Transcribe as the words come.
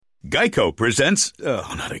Geico presents,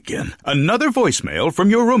 not again, another voicemail from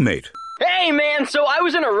your roommate. Hey, man, so I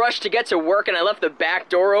was in a rush to get to work and I left the back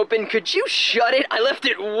door open. Could you shut it? I left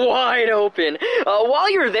it wide open. While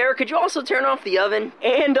you're there, could you also turn off the oven?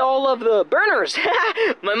 And all of the burners.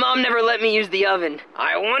 My mom never let me use the oven.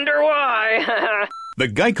 I wonder why. The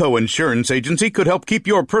Geico Insurance Agency could help keep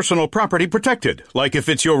your personal property protected, like if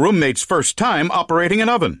it's your roommate's first time operating an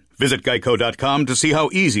oven. Visit geico.com to see how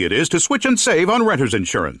easy it is to switch and save on renter's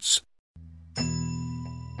insurance.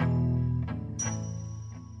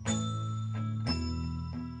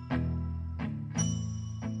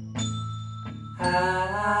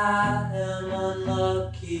 I am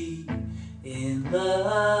unlucky in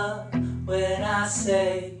love when I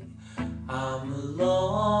say I'm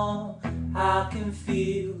alone. I can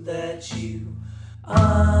feel that you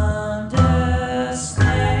understand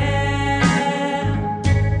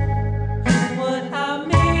what I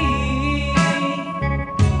mean,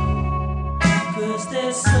 'cause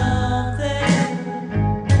there's something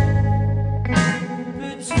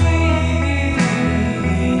between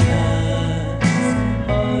us.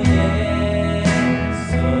 Oh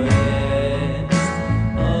yes, oh yes,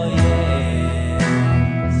 oh yes.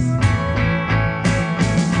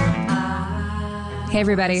 Hey,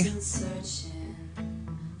 everybody.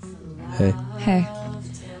 Hey. Hey.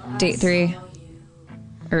 Date 3.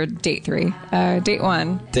 Or date 3. Date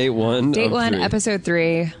 1. Date 1. Date 1, episode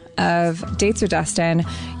 3 of Dates with Dustin.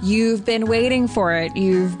 You've been waiting for it.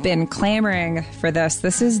 You've been clamoring for this.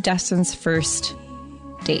 This is Dustin's first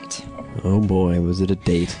date. Oh boy, was it a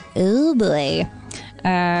date? Oh boy.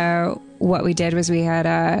 What we did was we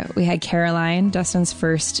had Caroline, Dustin's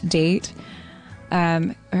first date.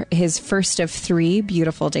 His first of 3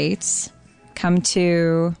 beautiful dates, come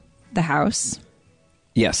to the house.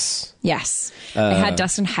 Yes. Yes. I had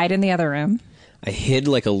Dustin hide in the other room. I hid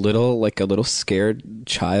like a little scared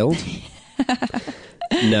child.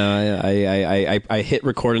 No, I hit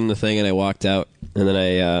record on the thing and I walked out, and then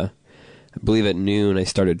I believe at noon I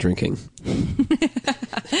started drinking.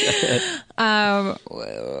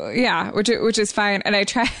 Yeah, which is fine. And I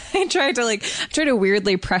tried to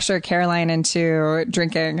weirdly pressure Caroline into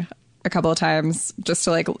drinking a couple of times, just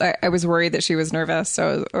to I was worried that she was nervous,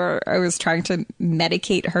 or I was trying to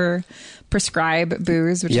medicate her, prescribe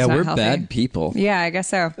booze, which is not we're healthy. bad people. Yeah, I guess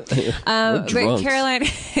so. But drunks. Caroline,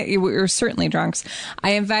 we were certainly drunks. I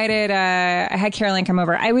had Caroline come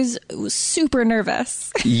over. I was super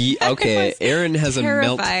nervous. Okay, Aaron has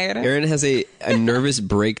terrified. Aaron has a nervous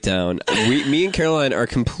breakdown. Me and Caroline are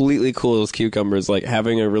completely cool as cucumbers, like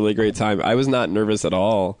having a really great time. I was not nervous at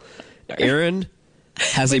all. Aaron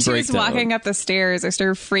has a breakdown. She was walking up the stairs. I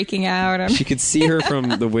started freaking out. She could see her from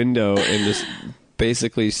the window and just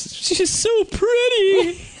basically, she's so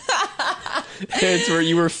pretty. It's where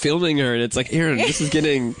you were filming her, and it's like, Aaron, this is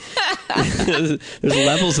getting. There's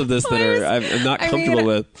levels of this that I'm not comfortable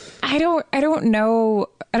with. I don't know.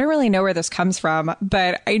 I don't really know where this comes from,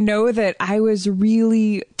 but I know that I was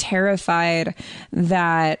really terrified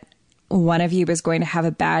that one of you was going to have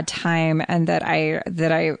a bad time, and that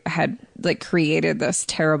I had created this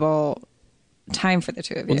terrible time for the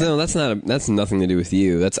two of you. Well, no, that's nothing to do with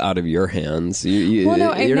you. That's out of your hands. You're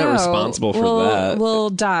not responsible for that. Well,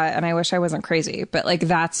 duh. And I wish I wasn't crazy, but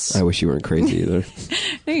that's. I wish you weren't crazy either.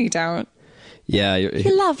 No, you don't. Yeah,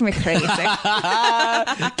 you love me crazy.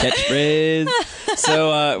 Catchphrase.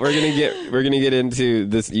 So we're gonna get into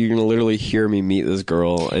this. You're gonna literally hear me meet this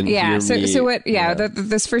girl, and So what? Yeah,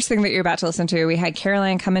 this first thing that you're about to listen to, we had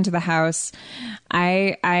Caroline come into the house.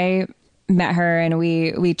 I met her and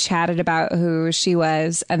we chatted about who she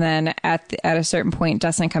was, and then at a certain point,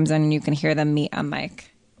 Dustin comes in and you can hear them meet on mic.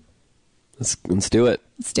 Let's do it.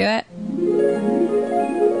 Let's do it.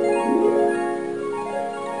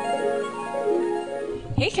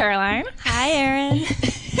 Hey, Caroline. Hi, Aaron.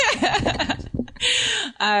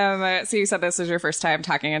 So you said this was your first time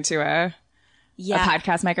talking into a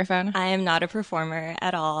podcast microphone? I am not a performer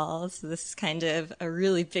at all, so this is kind of a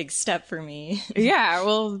really big step for me. Yeah,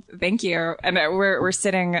 well, thank you. And we're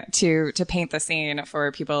sitting to paint the scene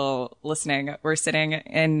for people listening. We're sitting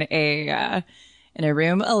in a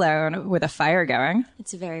room alone with a fire going.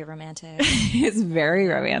 It's very romantic. It's very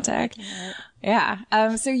romantic. Yeah.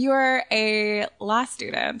 So you're a law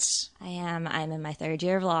student. I am. I'm in my 3rd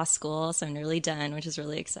year of law school, so I'm nearly done, which is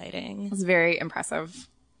really exciting. It's very impressive.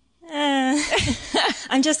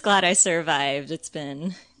 I'm just glad I survived. It's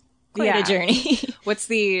been quite a journey. What's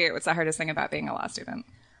the hardest thing about being a law student?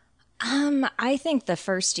 I think the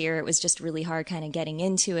first year it was just really hard kind of getting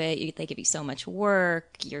into it. They give you so much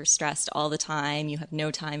work. You're stressed all the time. You have no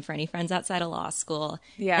time for any friends outside of law school.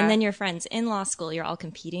 Yeah. And then your friends in law school, you're all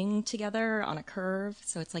competing together on a curve.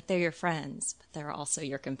 So it's like they're your friends, but they're also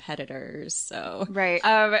your competitors. So Right.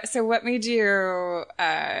 So what made you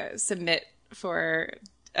submit for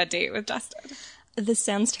a date with Justin? this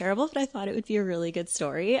sounds terrible, but I thought it would be a really good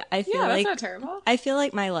story. I feel Yeah, that's like not terrible. I feel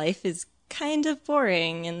like my life is kind of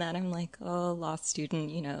boring in that I'm like, oh, law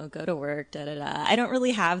student, go to work, da da da. I don't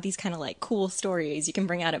really have these kind of like cool stories you can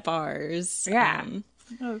bring out at bars. Yeah.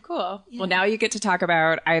 Oh, cool. Well, now you get to talk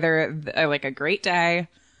about either like a great day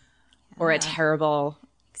or a terrible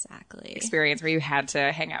Exactly. experience where you had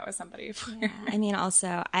to hang out with somebody. I mean, also,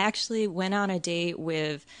 I actually went on a date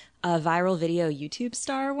with a viral video YouTube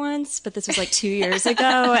star once, but this was like 2 years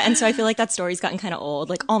ago. And so I feel like that story's gotten kind of old.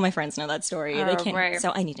 Like all my friends know that story. They can't. right.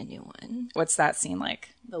 So I need a new one. What's that scene like?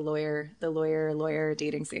 The lawyer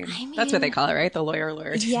dating scene. That's what they call it, right? The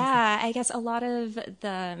lawyer. Yeah, I guess a lot of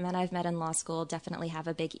the men I've met in law school definitely have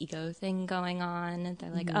a big ego thing going on.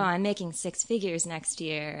 They're like, oh, I'm making 6 figures next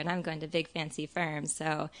year and I'm going to big fancy firms.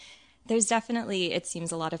 So there's definitely, it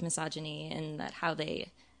seems, a lot of misogyny in that how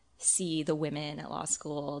they see the women at law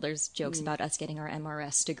school. There's jokes about us getting our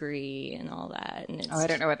MRS degree and all that. And it's, Oh, I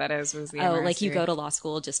don't know what that is. What was the oh, MRS like you degree? go to law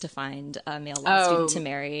school just to find a male law student to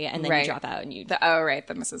marry, and then you right. drop out and you. The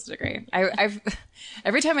Mrs. degree. I've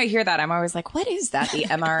every time I hear that, I'm always like, what is that? The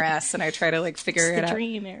MRS, and I try to like figure it the out.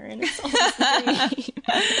 dream, Aaron. It's always the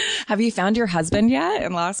dream. Have you found your husband yet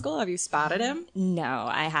in law school? Have you spotted him? No,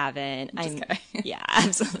 I haven't. kidding. Yeah,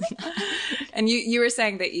 absolutely not. And you were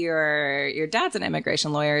saying that your dad's an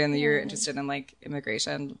immigration lawyer and that you're interested in like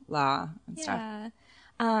immigration law and stuff.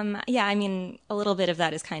 Yeah, I mean, a little bit of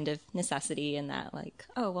that is kind of necessity in that, like,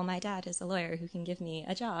 oh, well, my dad is a lawyer who can give me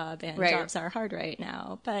a job, and Right. jobs are hard right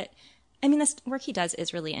now. But, I mean, this work he does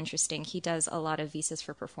is really interesting. He does a lot of visas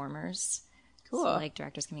for performers. Cool. So, like,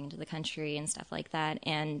 directors coming into the country and stuff like that.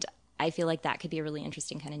 And I feel like that could be a really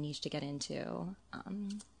interesting kind of niche to get into.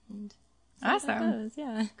 Awesome.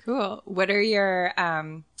 Yeah. Cool. What are your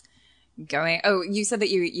you said that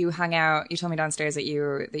you hung out, you told me downstairs that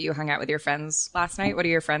you hung out with your friends last night. What do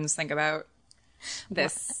your friends think about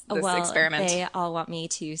this experiment? They all want me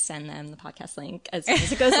to send them the podcast link as soon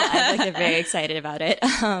as it goes live. Like, they're very excited about it.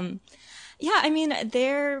 Yeah, I mean,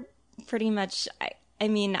 they're pretty much. I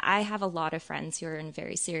mean, I have a lot of friends who are in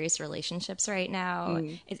very serious relationships right now.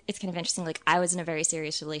 It's kind of interesting. Like, I was in a very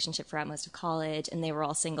serious relationship throughout most of college, and they were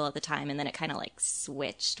all single at the time. And then it kind of like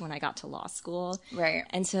switched when I got to law school. Right.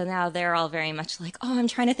 And so now they're all very much like, oh, I'm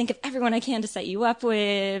trying to think of everyone I can to set you up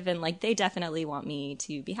with. And like, they definitely want me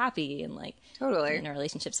to be happy and like Totally. in a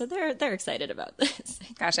relationship. So they're excited about this.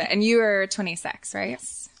 Gotcha. And you were 26, right?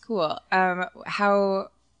 Yes. Cool.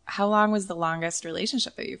 How long was the longest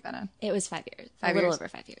relationship that you've been in? It was 5 years. 5 a little years. over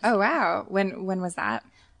 5 years. Oh wow. When was that?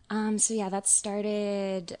 So yeah, that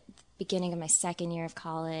started beginning of my second year of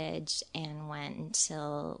college and went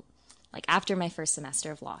until like after my first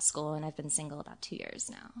semester of law school, and I've been single about 2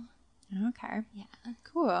 years now. Okay. Yeah.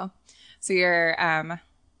 Cool. So you're I don't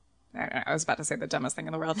know, I was about to say the dumbest thing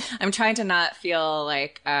in the world. I'm trying to not feel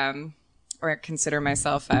like or consider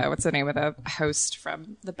myself what's the name of the host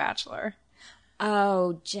from The Bachelor?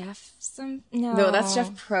 Oh, No, that's Jeff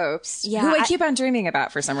Probst. Yeah, who I I- keep on dreaming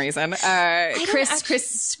about for some reason.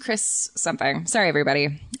 Chris something. Sorry,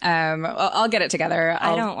 everybody. I'll get it together.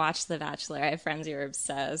 I don't watch The Bachelor. I have friends who are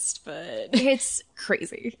obsessed, but It's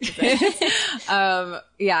crazy.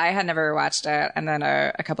 Yeah, I had never watched it, and then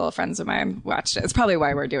a couple of friends of mine watched it. It's probably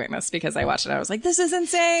why we're doing this, because I watched it. I was like, "This is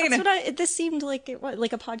insane." that's what this seemed like.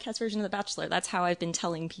 Like a podcast version of The Bachelor. That's how I've been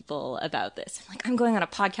telling people about this. I'm like, I'm going on a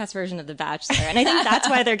podcast version of The Bachelor, and I think that's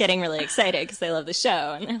why they're getting really excited because they love the show,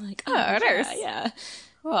 and they're like, oh nice. yeah.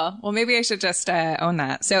 Cool. Well, maybe I should just own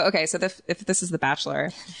that. So, okay. So if this is The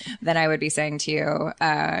Bachelor, then I would be saying to you,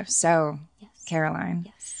 Caroline,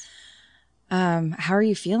 Yes. how are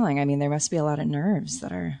you feeling? I mean, there must be a lot of nerves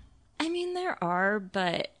that are. I mean, there are,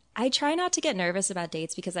 but I try not to get nervous about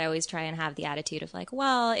dates because I always try and have the attitude of like,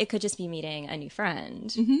 well, it could just be meeting a new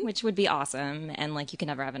friend, which would be awesome. And like, you can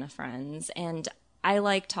never have enough friends. And I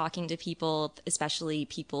like talking to people, especially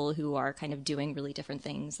people who are kind of doing really different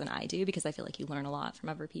things than I do, because I feel like you learn a lot from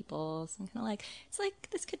other people. So I'm kind of like, it's like,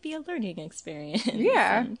 this could be a learning experience.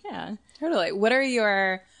 Yeah. And, yeah. Totally. What are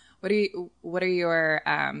your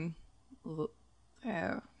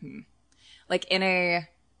like in a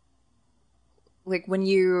like when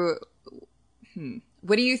you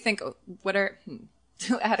what do you think what are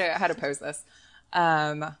how to pose this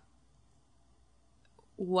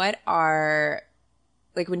what are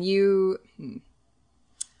like when you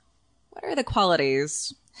what are the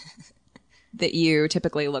qualities that you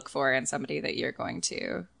typically look for in somebody that you're going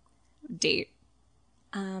to date?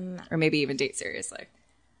 Or maybe even date seriously?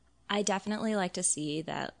 I definitely like to see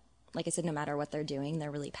that, like I said, no matter what they're doing,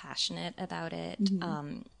 they're really passionate about it.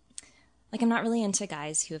 Like, I'm not really into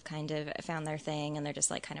guys who have kind of found their thing and they're just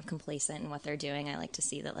like kind of complacent in what they're doing. I like to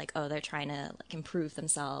see that, like, oh, they're trying to like improve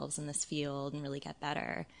themselves in this field and really get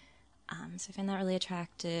better. So I find that really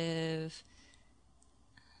attractive.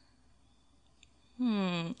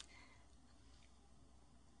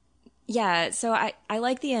 Yeah, so I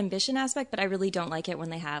like the ambition aspect, but I really don't like it when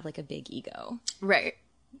they have like a big ego. Right.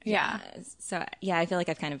 Yeah. So yeah, I feel like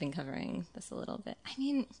I've kind of been covering this a little bit. I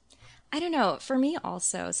mean, I don't know. For me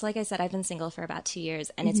also, so like I said, I've been single for about 2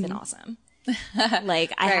 years and it's been awesome.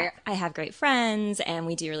 Like I have great friends and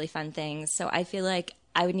we do really fun things. So I feel like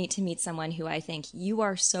I would need to meet someone who I think you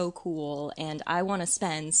are so cool and I want to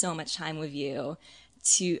spend so much time with you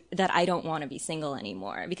that I don't want to be single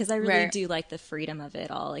anymore, because I really do like the freedom of it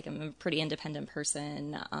all. Like, I'm a pretty independent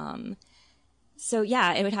person. So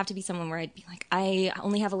yeah, it would have to be someone where I'd be like, I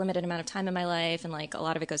only have a limited amount of time in my life and like a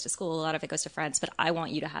lot of it goes to school, a lot of it goes to friends, but I want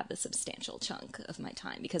you to have a substantial chunk of my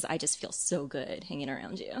time because I just feel so good hanging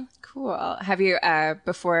around you. Cool. Have you,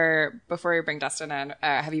 before you bring Dustin in,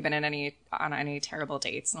 have you been on any terrible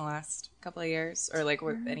dates in the last couple of years, or like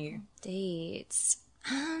with any dates?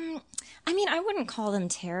 I mean, I wouldn't call them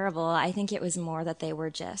terrible. I think it was more that they were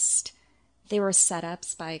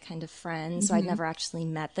setups by kind of friends. So I'd never actually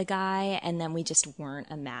met the guy, and then we just weren't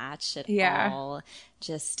a match at all,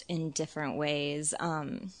 just in different ways.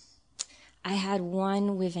 I had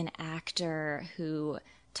one with an actor who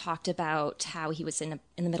talked about how he was in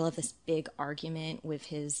the middle of this big argument with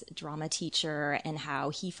his drama teacher and how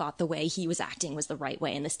he thought the way he was acting was the right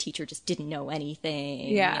way and this teacher just didn't know anything.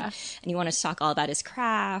 Yeah. And he wanted to talk all about his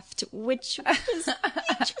craft, which was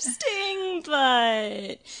interesting,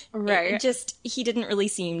 but he didn't really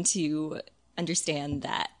seem to understand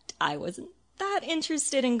that I wasn't that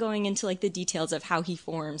interested in going into like the details of how he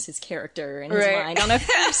forms his character in his mind on a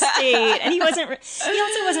first date. And he also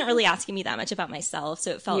wasn't really asking me that much about myself,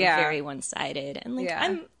 so it felt very one-sided. And like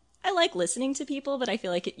I like listening to people, but I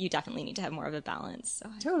feel like you definitely need to have more of a balance.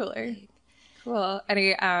 So totally cool.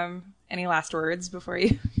 Any last words before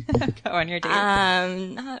you go on your date?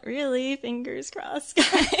 Not really. Fingers crossed.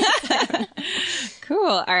 Cool.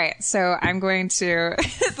 All right. So I'm going to.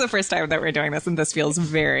 It's the first time that we're doing this, and this feels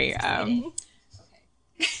very.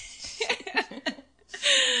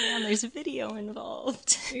 And there's a video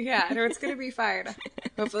involved. Yeah, no, it's gonna be fine.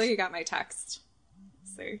 Hopefully, he got my text.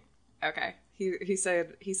 Let's see. Okay. He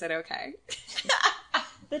said okay.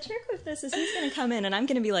 The trick with this is he's going to come in and I'm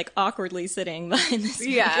going to be like awkwardly sitting behind this.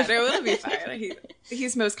 Yeah, no, it'll be fine.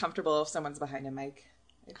 He's most comfortable if someone's behind a mic,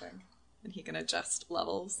 I think, and he can adjust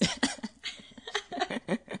levels.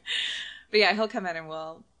 But yeah, he'll come in and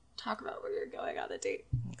we'll talk about where you're going on the date.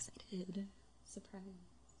 I'm excited. Surprise.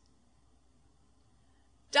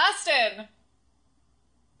 Dustin!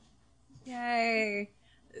 Yay.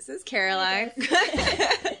 This is Caroline.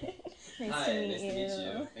 Nice to meet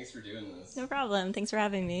you. Thanks for doing this. No problem. Thanks for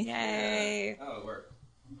having me. Yay. Oh, it worked.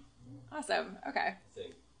 Awesome. Okay.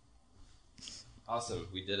 Awesome.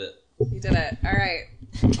 We did it. You did it. All right.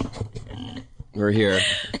 We're here.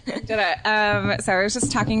 Did it. So I was just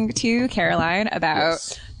talking to Caroline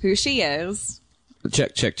about who she is.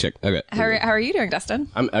 Check. Okay. How are you doing, Dustin?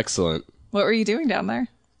 I'm excellent. What were you doing down there?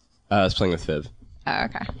 I was playing with Viv, Oh,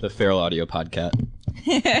 okay. the feral audio podcat.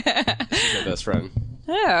 She's my best friend.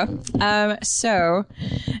 Oh. So,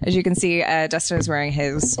 as you can see, Dustin is wearing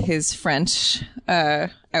his French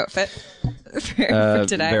outfit for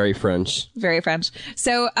today. Very French. Very French.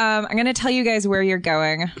 So, I'm going to tell you guys where you're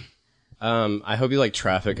going. I hope you like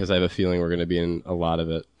traffic because I have a feeling we're going to be in a lot of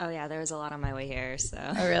it. Oh yeah, there was a lot on my way here, so.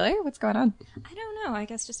 Oh, really? What's going on? I don't know. I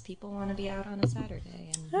guess just people want to be out on a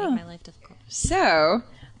Saturday and make my life difficult. So,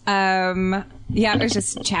 I was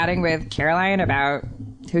just chatting with Caroline about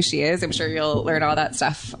who she is. I'm sure you'll learn all that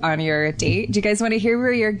stuff on your date. Do you guys want to hear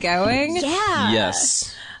where you're going? Yeah.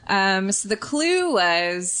 Yes. So the clue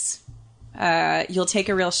was, you'll take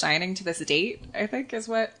a real shining to this date, I think is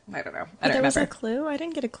what, I don't know. I don't There was remember. a clue? I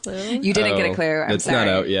didn't get a clue. You didn't get a clue. I'm It's sorry. not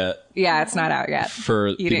out yet Yeah, it's not out yet. for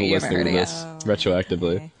You people haven't listening heard to it yet. this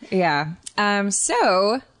retroactively. Yeah.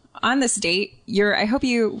 So on this date, I hope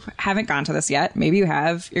you haven't gone to this yet. Maybe you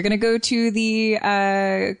have. You're going to go to the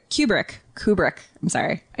Kubrick. I'm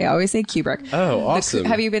sorry. I always say Kubrick. Oh, awesome.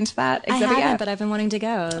 Have you been to that I exhibit haven't, yet? but I've been wanting to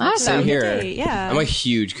go. Awesome. Same here. Yeah. I'm a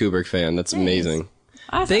huge Kubrick fan. That's amazing.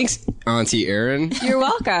 Awesome. Thanks, Auntie Erin. You're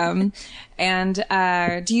welcome.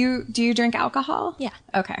 And do you drink alcohol? Yeah.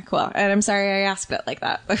 Okay, cool. And I'm sorry I asked it like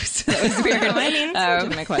that. That was weird. I mean, it's a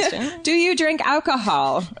legitimate question. Do you drink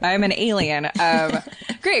alcohol? I'm an alien.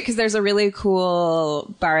 Great, because there's a really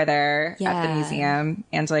cool bar there at the Yeah. museum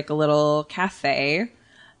and like a little cafe.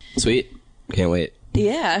 Sweet. Can't wait.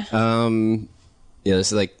 Yeah. Yeah, this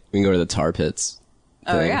is like we can go to the tar pits.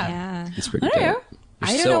 Oh thing. yeah. Yeah. It's pretty I don't know. dope.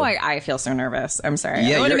 I don't know why I feel so nervous. I'm sorry. I Yeah,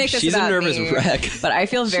 don't want to you're- make this she's a about nervous me, wreck. but I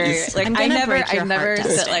feel very like I'm I gonna never break your sit heart,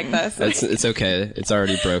 Dustin. like this. It's okay. It's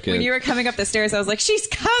already broken. When you were coming up the stairs, I was like, "She's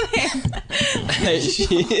coming."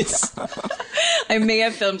 Jeez. I may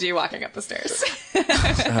have filmed you walking up the stairs.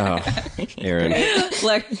 Oh, Aaron.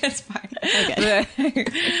 Look, it's fine.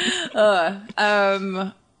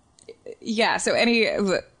 Yeah. So,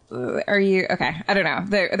 are you okay? I don't know.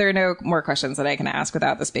 There are no more questions that I can ask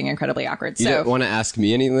without this being incredibly awkward. You So, don't want to ask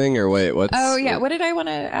me anything, or wait? What's? oh yeah, what did I want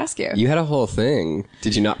to ask you? You had a whole thing.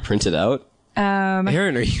 Did you not print it out?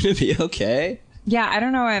 Aaron, are you gonna be okay? Yeah, I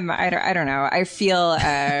don't know. I don't know. I feel.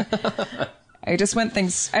 I just went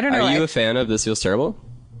things. I don't know. Are you a fan of This Feels Terrible?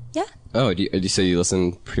 Yeah. Oh, do you say you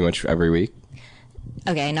listen pretty much every week?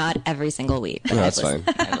 Okay, not every single week. No, that's fine.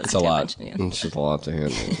 It's a lot. Yeah. It's just a lot to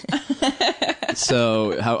handle.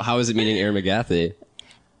 So, how is it meeting Aaron McGathy?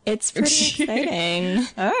 It's pretty exciting.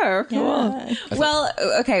 Oh, cool. Yeah. Well,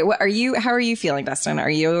 okay. What are you? How are you feeling, Dustin? Are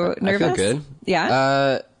you nervous? I feel good.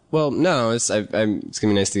 Yeah. Well, no, it's it's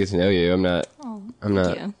gonna be nice to get to know you. I'm not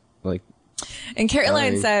you. like. And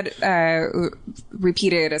Caroline Sorry. said,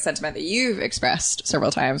 repeated a sentiment that you've expressed several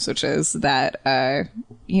times, which is that,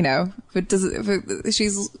 you know, you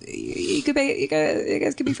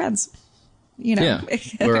guys could be friends. You know, Yeah,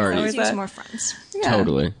 we're already- Always Let's that- do more friends. yeah.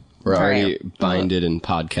 Totally. We're All already right. binded in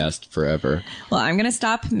podcast forever. Well, I'm going to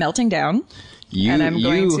stop melting down. You, And I'm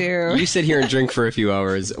going to- You sit here and drink for a few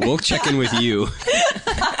hours. We'll check in with you.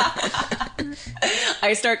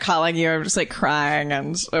 I start calling you. I'm just like crying,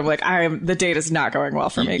 and I'm like, the date is not going well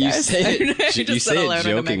for me, You guys. say I it, just you sit say alone it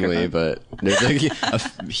in a jokingly, microphone. but there's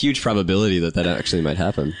a huge probability that actually might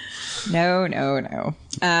happen. No. Aaron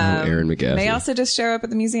McGathy. May also just show up at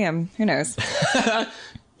the museum. Who knows?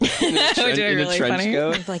 in a really trench funny.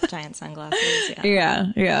 coat. With like giant sunglasses. Yeah.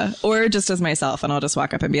 Yeah. Or just as myself, and I'll just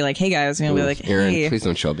walk up and be like, "Hey guys," and I'll be like, Aaron, "Hey, please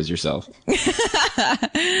don't show up as yourself. all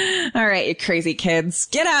right, you crazy kids,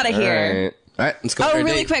 get out of here." All right, let's go. Oh, for a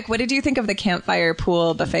really date. quick, what did you think of the campfire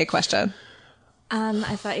pool buffet question?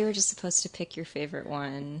 I thought you were just supposed to pick your favorite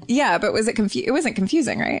one. Yeah, but was it it wasn't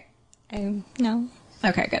confusing, right? No.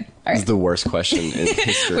 Okay, good. All This right. is the worst question in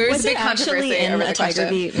history. There was Was a it big actually controversy in over a the Tiger question.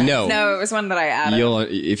 Beat? No. No, it was one that I added.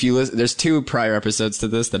 If you listen, there's 2 prior episodes to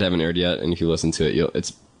this that haven't aired yet, and if you listen to it,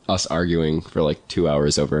 it's us arguing for like 2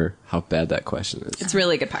 hours over how bad that question is. It's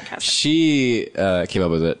really good podcast. She came up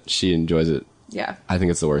with it. She enjoys it. Yeah. I think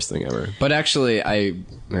it's the worst thing ever. But actually, you'll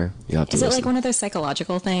have to Is it listen. like one of those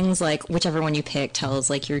psychological things, like whichever one you pick tells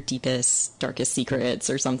like your deepest, darkest secrets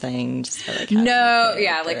or something? Just for, like, how No, you pick,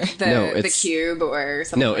 yeah, or- like No, the it's- cube or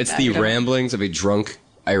something. No, like it's that. the You don't- ramblings of a drunk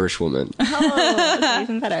Irish woman. Oh,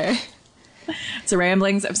 even better. It's the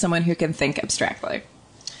ramblings of someone who can think abstractly.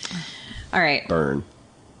 All right, Burn.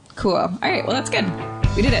 cool. All right, well that's good.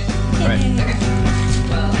 We did it. All right.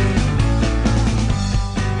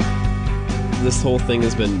 This whole thing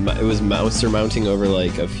was surmounting over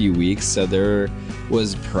like a few weeks, so there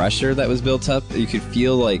was pressure that was built up. You could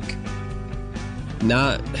feel like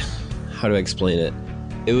how do I explain it?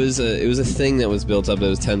 It was a thing that was built up that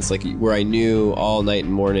was tense, like where I knew all night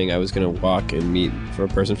and morning I was gonna walk and meet for a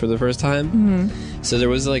person for the first time. Mm-hmm. So there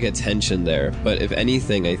was like a tension there. But if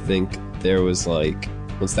anything, I think there was like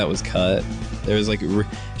once that was cut, there was like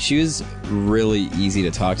she was really easy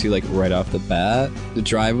to talk to, like right off the bat. The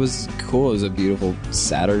drive was cool. It was a beautiful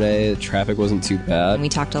Saturday. The traffic wasn't too bad. We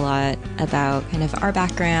talked a lot about kind of our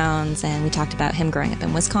backgrounds, and we talked about him growing up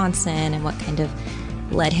in Wisconsin and what kind of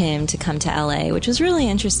led him to come to LA, which was really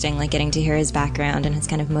interesting, like getting to hear his background and his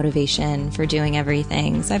kind of motivation for doing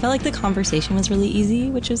everything. So I felt like the conversation was really easy,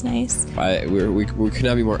 which was nice. We could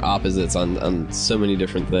not be more opposites on so many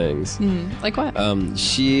different things. Like what?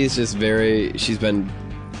 She's been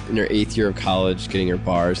in her 8th year of college, getting her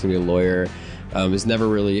bar. She's gonna be a lawyer. Has never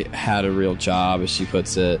really had a real job, as she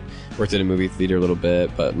puts it. Worked at a movie theater a little bit,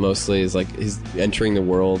 but mostly is like he's entering the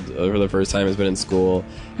world for the first time. Has been in school.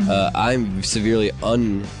 I'm severely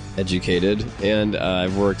uneducated, and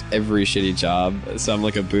I've worked every shitty job. So I'm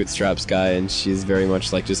like a bootstraps guy, and she's very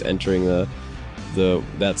much like just entering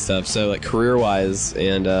that stuff. So like career wise,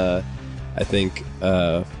 and I think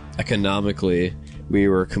economically, we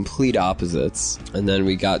were complete opposites. And then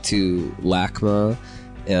we got to LACMA,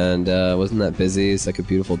 and wasn't that busy. It's like a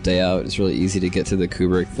beautiful day out. It's really easy to get to the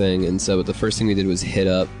Kubrick thing. And so the first thing we did was hit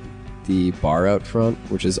up the bar out front,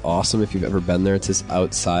 which is awesome if you've ever been there. It's this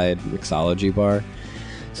outside mixology bar.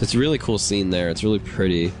 So it's a really cool scene there. It's really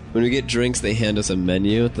pretty. When we get drinks, they hand us a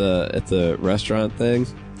menu at the restaurant thing,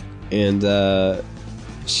 and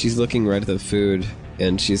she's looking right at the food,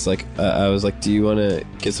 and she's like, I was like, do you want to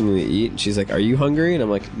get something to eat? And she's like, are you hungry? And I'm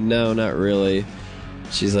like, no, not really.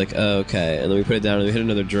 She's like, oh, okay. And then we put it down and we hit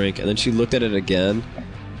another drink, and then she looked at it again.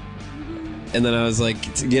 And then I was like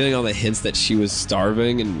getting all the hints that she was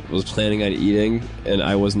starving and was planning on eating, and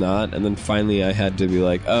I was not. And then finally I had to be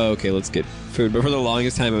like, oh, okay, let's get food. But for the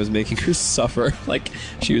longest time I was making her suffer. Like,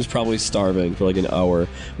 she was probably starving for like an hour.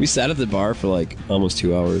 We sat at the bar for like almost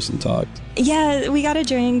 2 hours and talked. Yeah, we got a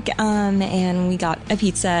drink, and we got a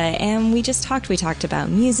pizza, and we just talked. We talked about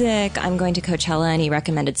music. I'm going to Coachella, and he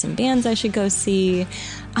recommended some bands I should go see.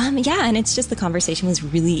 Yeah, and it's just the conversation was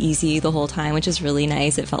really easy the whole time, which is really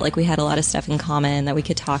nice. It felt like we had a lot of stuff in common that we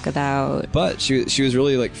could talk about. But she was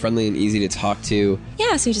really like friendly and easy to talk to.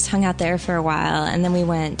 Yeah, so we just hung out there for a while, and then we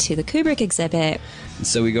went to the Kubrick exhibit.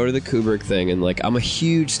 So we go to the Kubrick thing, and like, I'm a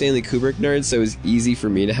huge Stanley Kubrick nerd, so it was easy for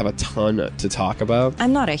me to have a ton to talk about.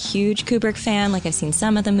 I'm not a huge Kubrick fan. Like, I've seen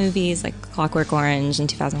some of the movies, like Clockwork Orange in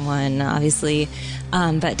 2001, obviously.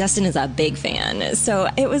 But Dustin is a big fan. So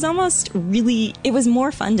it was it was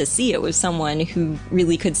more fun to see it with someone who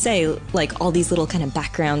really could say, like, all these little kind of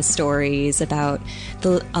background stories about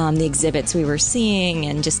the exhibits we were seeing,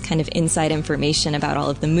 and just kind of inside information about all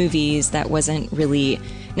of the movies that wasn't really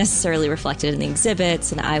necessarily reflected in the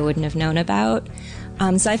exhibits and I wouldn't have known about.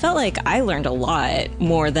 So I felt like I learned a lot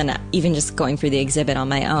more than even just going through the exhibit on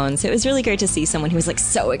my own. So it was really great to see someone who was like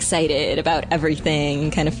so excited about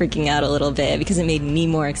everything, kind of freaking out a little bit because it made me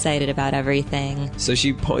more excited about everything. So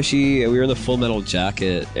we were in the Full Metal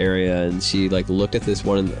Jacket area, and she like looked at this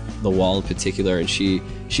one in the wall in particular, and she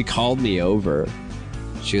called me over.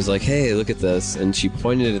 She was like, hey, look at this, and she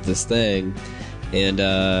pointed at this thing. And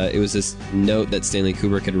it was this note that Stanley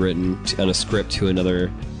Kubrick had written on a script to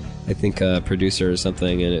another, I think, producer or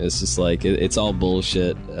something. And it was just like, it's all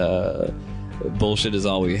bullshit. Bullshit is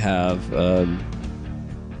all we have.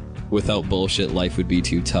 Without bullshit, life would be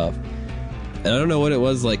too tough. And I don't know what it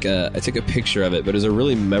was like. I took a picture of it, but it was a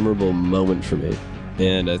really memorable moment for me.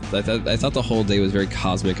 And I thought the whole day was very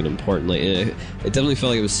cosmic and important. Like, it definitely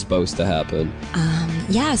felt like it was supposed to happen.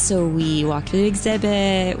 Yeah, so we walked through the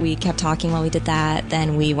exhibit. We kept talking while we did that.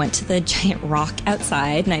 Then we went to the giant rock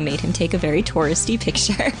outside, and I made him take a very touristy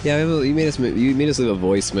picture. Yeah, you made us leave a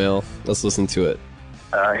voicemail. Let's listen to it.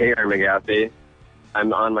 Hey, Aaron McGaffey.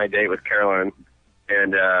 I'm on my date with Caroline,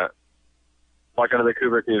 and walked out of the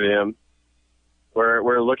Kubrick Museum.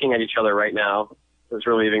 We're looking at each other right now as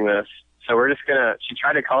we're leaving this. So we're just gonna. She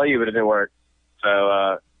tried to call you, but it didn't work.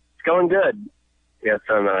 So it's going good. We got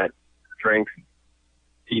some drinks,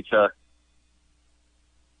 pizza.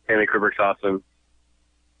 Stanley Kubrick's awesome.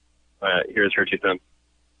 Here's her 2 cents.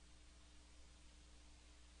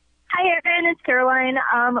 Hi, Erin. It's Caroline.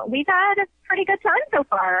 We've had a pretty good time so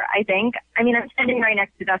far, I think. I mean, I'm standing right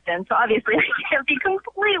next to Dustin, so obviously I can't be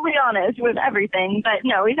completely honest with everything. But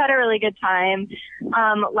no, we've had a really good time.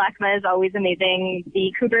 LACMA is always amazing.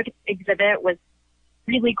 The Kubrick exhibit was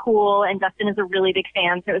really cool, and Dustin is a really big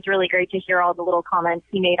fan, so it was really great to hear all the little comments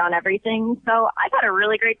he made on everything. So I've had a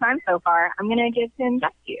really great time so far. I'm going to give him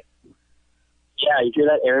back to you. Yeah, you hear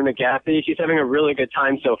that, Aaron McGaffey? She's having a really good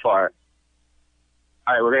time so far.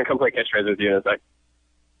 All right, we're going to come play catchphrase with you in a sec.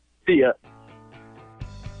 See ya.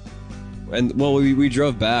 And, well, we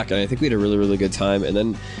drove back, and I think we had a really, really good time. And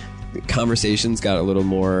then conversations got a little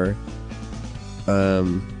more,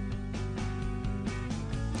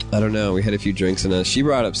 I don't know. We had a few drinks, and she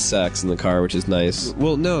brought up sex in the car, which is nice.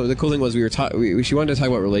 Well, no, the cool thing was she wanted to talk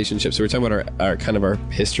about relationships. So we were talking about our kind of our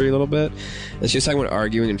history a little bit, and she was talking about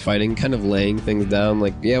arguing and fighting, kind of laying things down.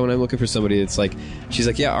 Like, yeah, when I'm looking for somebody, it's like, she's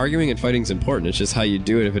like, yeah, arguing and fighting is important. It's just how you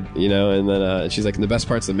do it, if it, you know. And then she's like, and the best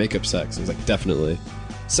part's the makeup sex. I was like, definitely.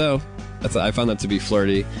 So I found that to be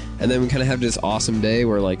flirty, and then we kind of had this awesome day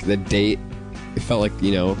where like the date, it felt like,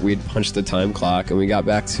 you know, we'd punched the time clock, and we got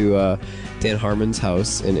back to Dan Harmon's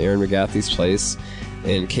house and Aaron McGaffey's place,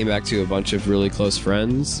 and came back to a bunch of really close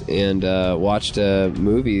friends and watched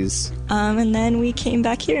movies. And then we came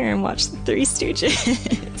back here and watched The Three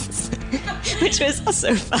Stooges, which was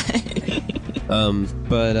also fun.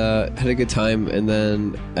 But had a good time, and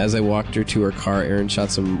then as I walked her to her car, Aaron shot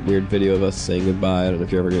some weird video of us saying goodbye. I don't know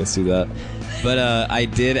if you're ever going to see that. But I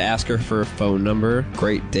did ask her for a phone number.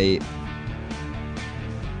 Great date.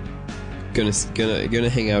 Gonna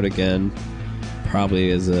hang out again,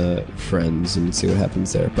 probably as friends and see what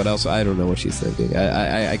happens there. But also, I don't know what she's thinking.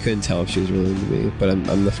 I couldn't tell if she was really into me. But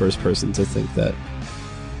I'm the first person to think that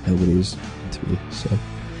nobody's into me. So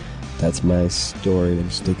that's my story.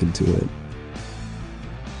 I'm sticking to it.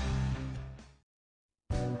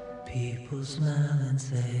 People smile and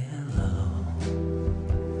say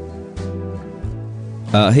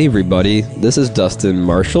hello. Hey everybody, this is Dustin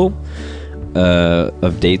Marshall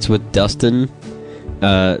of Dates with Dustin,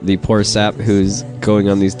 the poor sap who's going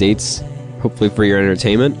on these dates, hopefully for your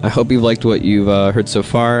entertainment. I hope you've liked what you've heard so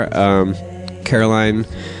far. Caroline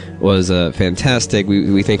was fantastic.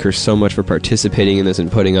 We thank her so much for participating in this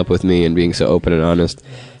and putting up with me and being so open and honest.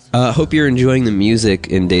 Hope you're enjoying the music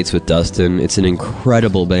in Dates with Dustin. It's an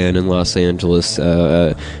incredible band in Los Angeles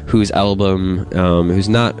whose album, who's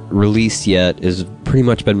not released yet, has pretty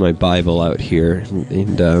much been my Bible out here.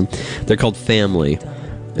 And they're called Family.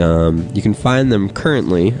 You can find them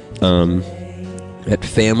currently at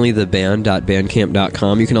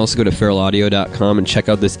familytheband.bandcamp.com. You can also go to feralaudio.com and check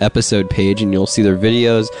out this episode page, and you'll see their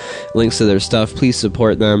videos, links to their stuff. Please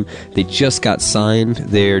support them. They just got signed.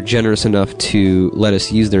 They're generous enough to let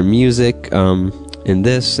us use their music in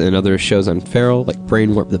this and other shows on Feral, like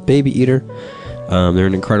Brainwarp the Baby Eater. They're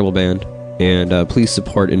an incredible band, and please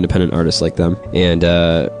support independent artists like them. And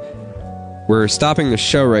we're stopping the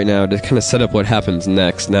show right now to kind of set up what happens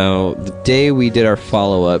next. Now, the day we did our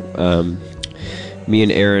follow-up, me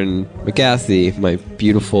and Aaron McGathy, my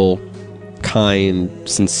beautiful, kind,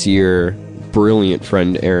 sincere, brilliant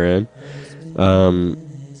friend Aaron,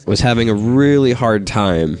 was having a really hard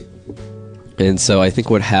time. And so I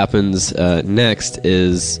think what happens next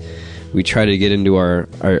is we try to get into our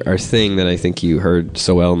thing that I think you heard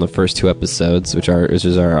so well in the first two episodes, which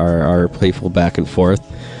is our playful back and forth.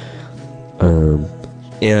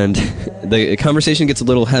 And the conversation gets a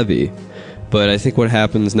little heavy. But I think what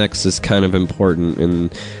happens next is kind of important, and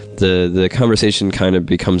the conversation kind of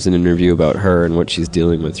becomes an interview about her and what she's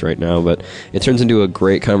dealing with right now. But it turns into a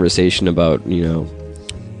great conversation about,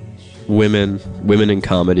 women in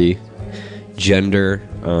comedy, gender,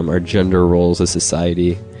 our gender roles as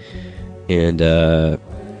society. And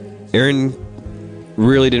Aaron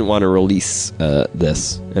really didn't want to release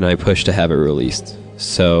this, and I pushed to have it released.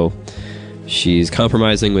 So she's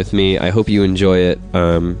compromising with me. I hope you enjoy it.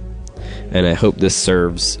 And I hope this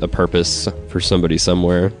serves a purpose for somebody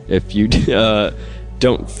somewhere. If you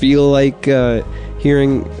don't feel like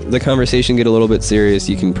hearing the conversation get a little bit serious,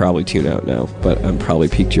 you can probably tune out now. But I'm probably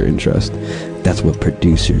piqued your interest. That's what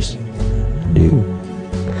producers do.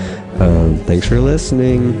 Thanks for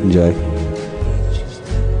listening. Enjoy.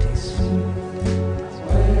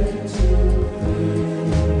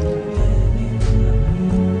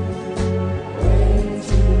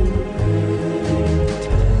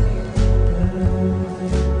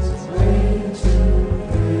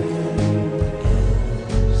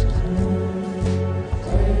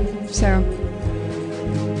 So,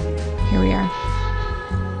 here we are.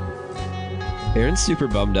 Aaron's super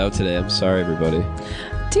bummed out today. I'm sorry, everybody.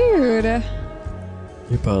 Dude.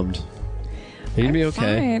 You're bummed. Are you gonna be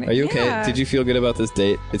okay? fine. Are you okay? Yeah. Did you feel good about this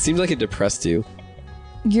date? It seems like it depressed you.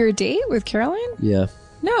 Your date with Caroline? Yeah.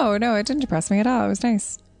 No, it didn't depress me at all. It was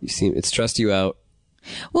nice. It stressed you out.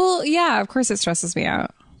 Well, yeah, of course it stresses me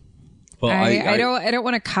out. Well, I don't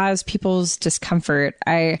want to cause people's discomfort.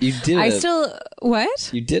 You didn't. I still what?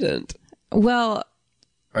 You didn't. Well,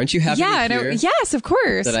 Aren't you happy yeah, to hear yes, of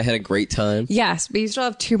course. that I had a great time? Yes, but you still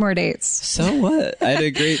have 2 more dates. So what? I had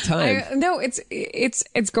a great time. No, it's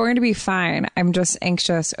going to be fine. I'm just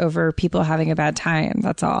anxious over people having a bad time.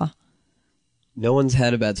 That's all. No one's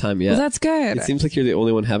had a bad time yet. Well, that's good. It seems like you're the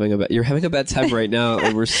only one having you're having a bad time right now,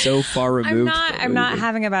 and we're so far removed. I'm not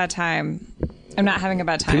having a bad time. I'm not having a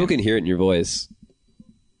bad time. People can hear it in your voice.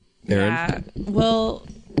 Aaron, Yeah. Well,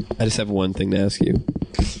 I just have one thing to ask you.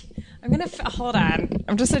 I'm gonna hold on.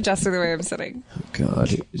 I'm just adjusting the way I'm sitting.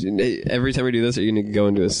 God, every time we do this, are you gonna go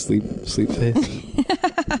into a sleep phase?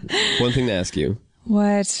 One thing to ask you: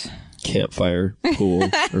 What? campfire, pool,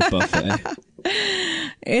 or buffet?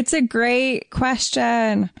 It's a great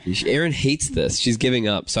question. Erin hates this. She's giving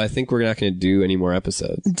up, so I think we're not going to do any more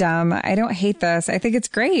episodes. Dumb. I don't hate this. I think it's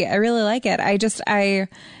great. I really like it.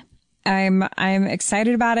 I'm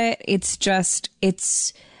excited about it.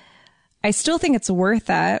 I still think it's worth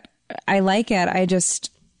it. I like it. I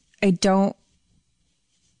don't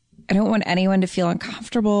want anyone to feel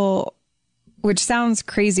uncomfortable, which sounds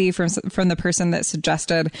crazy from the person that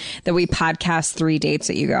suggested that we podcast 3 dates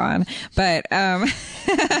that you go on. But I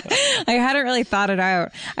hadn't really thought it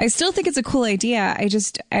out. I still think it's a cool idea.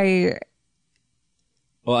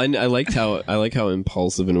 Well, I like how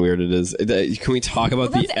impulsive and weird it is. Can we talk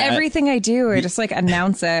about That's everything I do. I just like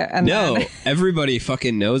announce it. And no, then... everybody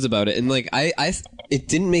fucking knows about it. And like it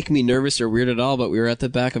didn't make me nervous or weird at all. But we were at the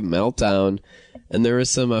back of Meltdown, and there were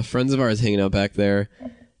some friends of ours hanging out back there,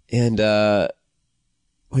 and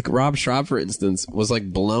like Rob Schraub, for instance, was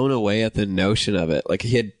like blown away at the notion of it. Like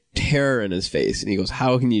he had terror in his face, and he goes,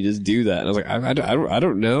 "How can you just do that?" And I was like, "I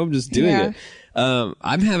don't know. I'm just doing it."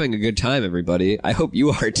 I'm having a good time, everybody. I hope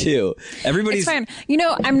you are too. Everybody's It's fine. You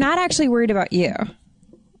know, I'm not actually worried about you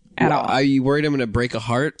at all. Are you worried I'm going to break a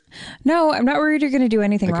heart? No, I'm not worried you're going to do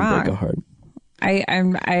anything I wrong. can break a heart.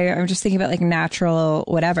 I'm just thinking about like natural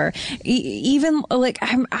whatever. Even like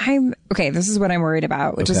I'm okay. This is what I'm worried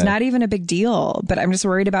about, which is not even a big deal. But I'm just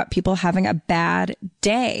worried about people having a bad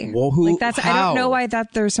day. Well, I don't know why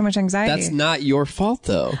there's so much anxiety. That's not your fault,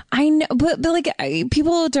 though. I know, but like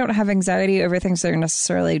people don't have anxiety over things that are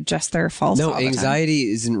necessarily just their fault. No,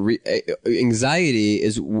 anxiety isn't. Anxiety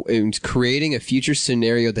is creating a future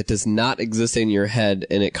scenario that does not exist in your head,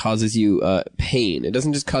 and it causes you pain. It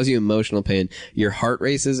doesn't just cause you emotional pain. Your heart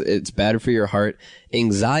races. It's bad for your heart.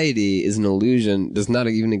 Anxiety is an illusion, does not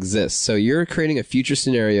even exist. So you're creating a future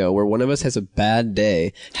scenario where one of us has a bad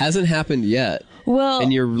day. Hasn't happened yet. Well,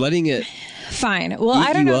 and you're letting it. Fine. Well,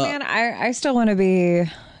 I don't know, man. I still want to be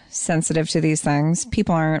sensitive to these things.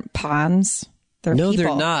 People aren't pawns. They're people.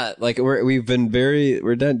 They're not. Like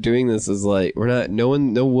we're not doing this as like, we're not, no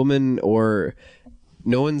woman or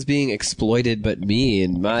no one's being exploited but me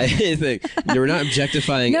and my thing. We're not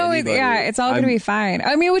objectifying anybody. It's all going to be fine.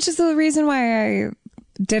 I mean, which is the reason why I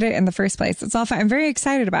did it in the first place. It's all fine. I'm very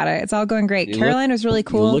excited about it. It's all going great. Caroline was really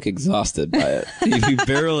cool. You look exhausted by it. You're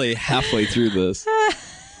barely halfway through this.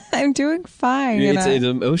 I'm doing fine. It's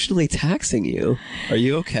emotionally taxing you. Are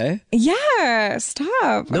you okay? Yeah,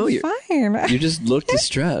 stop. No, I'm fine. You just look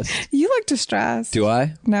distressed. You look distressed. Do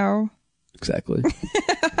I? No. Exactly.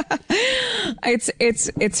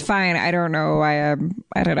 It's fine. I don't know why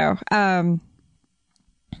I don't know.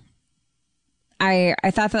 I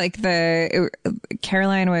thought that like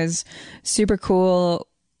Caroline was super cool.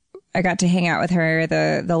 I got to hang out with her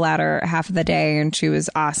the latter half of the day, and she was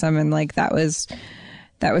awesome, and like that was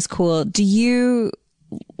cool.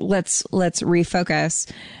 Let's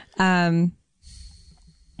refocus.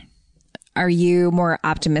 Are you more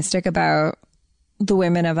optimistic about the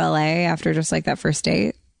women of LA after just like that first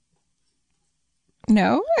date?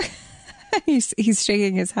 No. he's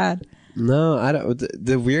shaking his head. No, I don't.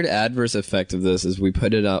 The weird adverse effect of this is we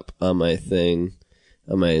put it up on my thing,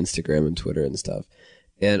 on my Instagram and Twitter and stuff,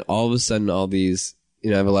 and all of a sudden, all these, I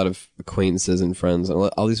have a lot of acquaintances and friends, and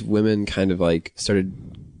all these women kind of like started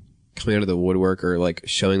coming out of the woodwork or like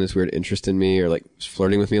showing this weird interest in me or like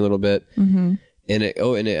flirting with me a little bit. Mm-hmm. And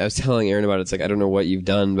I was telling Aaron about it. It's like, I don't know what you've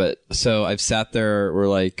done, but so I've sat there. We're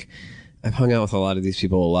like, I've hung out with a lot of these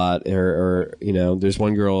people a lot, or there's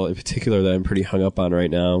one girl in particular that I'm pretty hung up on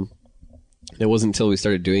right now. It wasn't until we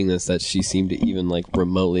started doing this that she seemed to even like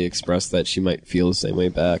remotely express that she might feel the same way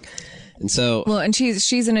back. And so, well, and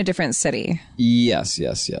she's in a different city. Yes.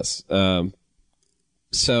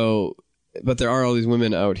 So, but there are all these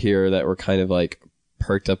women out here that were kind of like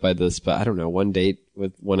perked up by this, but I don't know, one date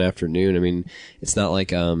with one afternoon. I mean, it's not like,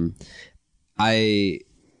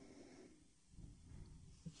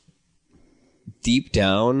 deep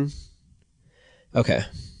down, okay,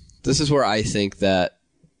 this is where I think that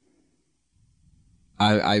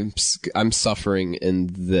I'm suffering in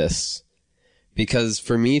this, because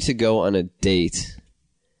for me to go on a date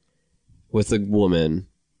with a woman,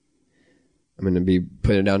 I'm going to be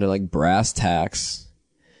putting it down to like brass tacks.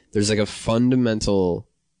 There's like a fundamental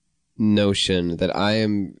notion that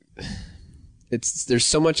there's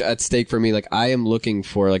so much at stake for me. Like I am looking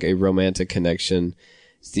for like a romantic connection.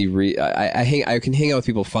 I can hang out with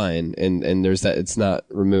people fine, and there's that, it's not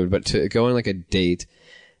removed, but to go on like a date,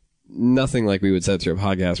 nothing like we would set through a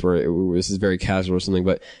podcast where this is very casual or something,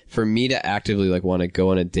 but for me to actively like want to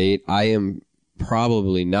go on a date, I am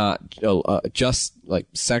probably not just like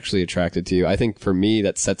sexually attracted to you. I think for me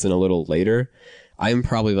that sets in a little later. I'm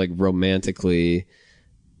probably like romantically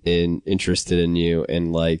interested in you,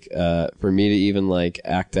 and like for me to even like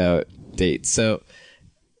act out dates. So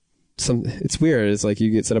it's weird. It's like you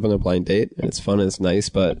get set up on a blind date and it's fun and it's nice,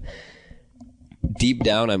 but deep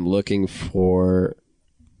down I'm looking for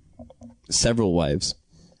several wives,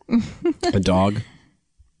 a dog,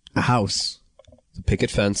 a house, a picket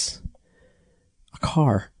fence, a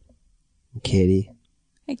car, a kitty,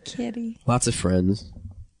 lots of friends,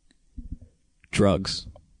 drugs,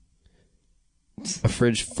 a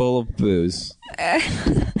fridge full of booze,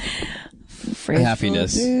 fridge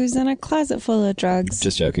happiness, full of booze, and a closet full of drugs.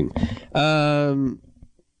 Just joking.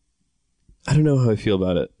 I don't know how I feel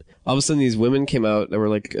about it. All of a sudden, these women came out that were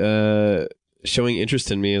like showing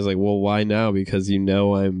interest in me. I was like, well, why now? Because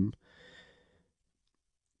I'm.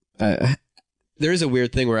 There is a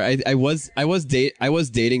weird thing where I was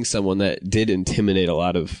dating someone that did intimidate a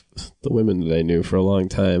lot of the women that I knew for a long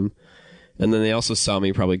time, and then they also saw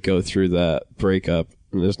me probably go through that breakup,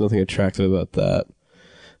 and there's nothing attractive about that.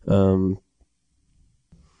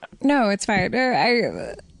 No, it's fine. We're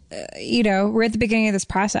at the beginning of this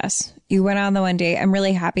process. You went on the one date. I'm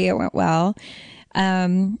really happy it went well.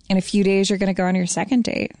 In a few days, you're going to go on your second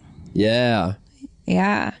date. Yeah.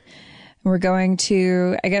 Yeah. We're going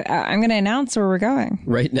to, I'm going to announce where we're going.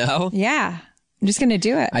 Right now? Yeah. I'm just going to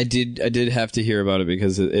do it. I did have to hear about it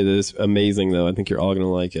because it is amazing, though. I think you're all going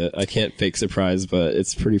to like it. I can't fake surprise, but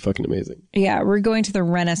it's pretty fucking amazing. Yeah. We're going to the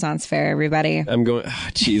Renaissance Fair, everybody. I'm going,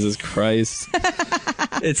 Jesus Christ.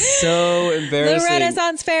 It's so embarrassing. The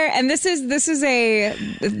Renaissance Fair. And this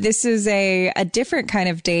is a different kind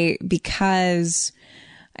of date because,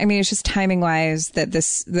 I mean, it's just timing wise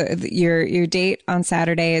that your date on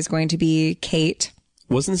Saturday is going to be Kate.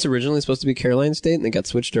 Wasn't this originally supposed to be Caroline's date and it got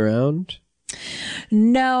switched around?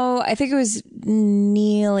 No, I think it was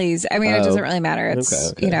Neely's. I mean, it doesn't really matter.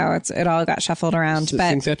 It's okay. It all got shuffled around. So but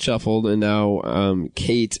things got shuffled, and now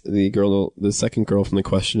Kate, the second girl from the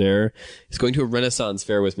questionnaire, is going to a Renaissance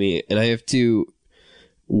Fair with me, and I have to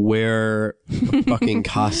wear a fucking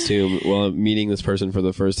costume while I'm meeting this person for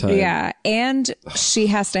the first time. Yeah, and she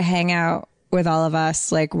has to hang out with all of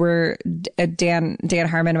us. Like we're Dan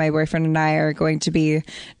Harmon, my boyfriend, and I are going to be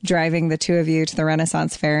driving the two of you to the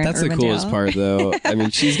Renaissance Fair. That's in the Urbandale. coolest part, though. I mean,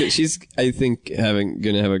 she's I think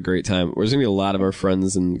gonna have a great time. There's gonna be a lot of our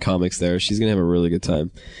friends and comics there. She's gonna have a really good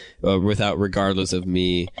time, regardless of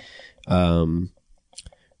me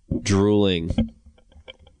drooling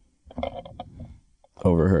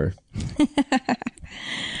over her.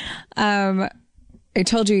 I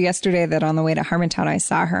told you yesterday that on the way to Harmontown, I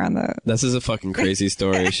saw her on the... This is a fucking crazy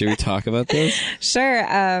story. Should we talk about this? Sure.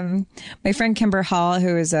 My friend Kimber Hall,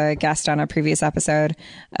 who was a guest on a previous episode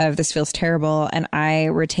of This Feels Terrible, and I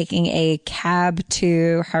were taking a cab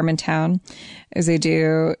to Harmontown, as they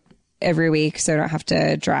do every week, so I don't have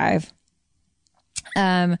to drive.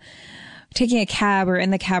 Taking a cab, we're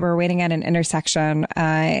in the cab, we're waiting at an intersection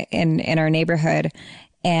in our neighborhood,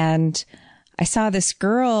 and I saw this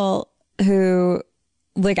girl who...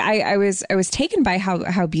 Like I was taken by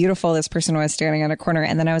how beautiful this person was standing on a corner,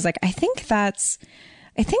 and then I was like, I think that's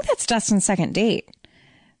Dustin's second date.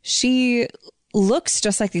 She looks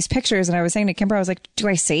just like these pictures, and I was saying to Kimber, I was like, do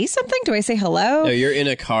I say something? Do I say hello? No, you're in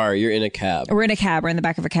a car. You're in a cab. We're in a cab. We're in the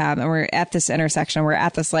back of a cab, and we're at this intersection. We're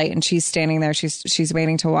at this light, and she's standing there. She's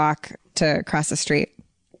waiting to walk to cross the street,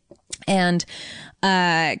 and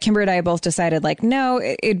Kimber and I both decided, like, no,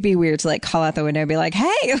 it'd be weird to like call out the window and be like,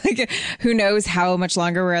 hey, like, who knows how much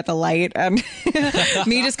longer we're at the light.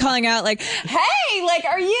 Me just calling out like, hey, like,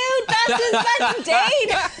 are you Dustin's second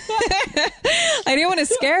date? I didn't want to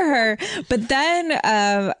scare her. But then,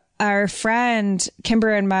 our friend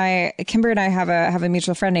Kimber and I have a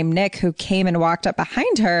mutual friend named Nick who came and walked up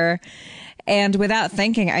behind her. And without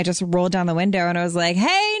thinking, I just rolled down the window and I was like,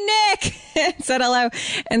 hey, Nick, and said hello.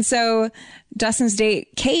 And so Dustin's date,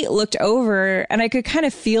 Kate, looked over and I could kind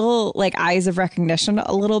of feel like eyes of recognition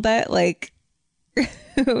a little bit, like,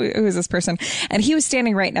 who is this person? And he was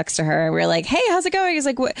standing right next to her. And we were like, hey, how's it going? He's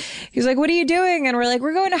like, what are you doing? And we're like,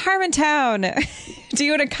 we're going to Harmontown. Do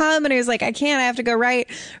you want to come? And he was like, I can't, I have to go right.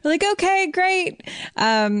 We're like, okay, great.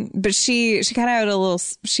 But she kind of had a little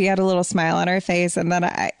smile on her face. And then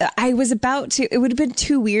I was about to, it would have been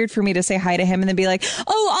too weird for me to say hi to him and then be like,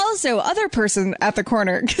 oh, also other person at the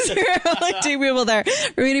corner. Cause there were like two people there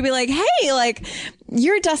for me to be like, hey, like,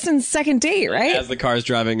 you're Dustin's second date, right? As the car's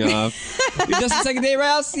driving off. You're Dustin's second date,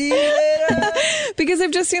 right? I'll see you later. Because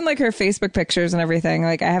I've just seen like her Facebook pictures and everything.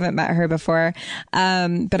 Like I haven't met her before.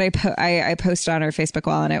 But I posted on her Facebook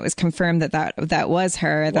wall and it was confirmed that was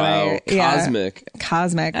her. Wow.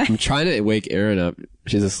 Cosmic. I'm trying to wake Erin up.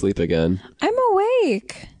 She's asleep again. I'm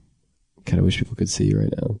awake. God, I wish people could see you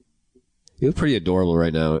right now. You look pretty adorable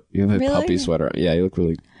right now. You have a puppy sweater on. Yeah, you look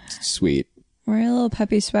really sweet. Wearing a little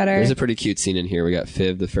puppy sweater. There's a pretty cute scene in here. We got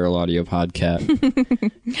Viv, the feral audio podcat.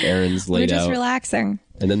 Erin's laid We're out. just relaxing.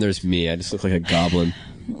 And then there's me. I just look like a goblin.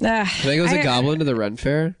 Can I go as a goblin to the Ren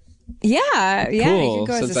Fair? Yeah. Cool. You can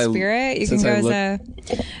go as a spirit. You can go as a...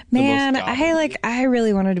 Man, I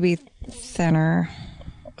really wanted to be thinner.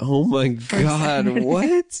 Oh my God.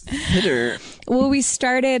 What? Thinner? Well,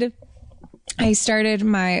 I started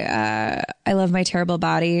my I love my terrible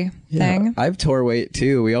body thing. I've tore weight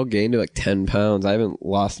too. We all gained like 10 pounds. I haven't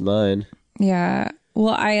lost mine. Yeah.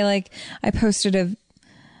 Well, I posted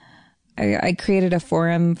I created a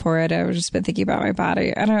forum for it. I've just been thinking about my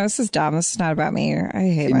body. I don't know. This is dumb. This is not about me. I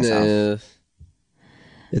hate myself.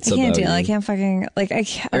 It's I can't about deal. you. I can't fucking like. I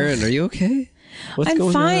can't. Aaron, are you okay? What's I'm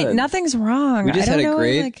going fine. on? Nothing's wrong. We just I don't had a know,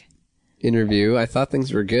 great like, interview. I thought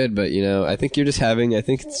things were good, but I think you're just having. I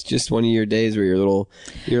think it's just one of your days where you're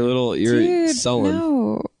dude, sullen.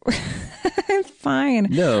 No. I'm fine.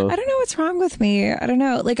 No. I don't know what's wrong with me. I don't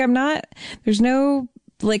know. Like, I'm not, there's no,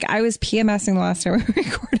 like, I was PMSing the last time we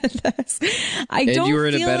recorded this. And you were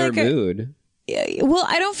in a better mood. Well,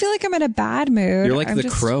 I don't feel like I'm in a bad mood. You're like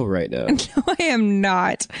Crow right now. No, I am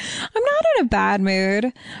not. I'm not in a bad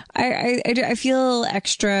mood. I feel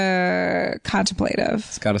extra contemplative.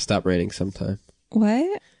 It's got to stop raining sometime.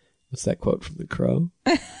 What? What's that quote from The Crow?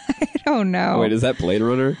 I don't know. Wait, is that Blade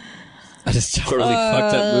Runner? I just totally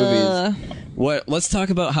fucked up movies. What? Let's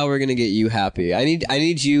talk about how we're gonna get you happy. I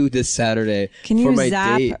need you this Saturday. Can for you my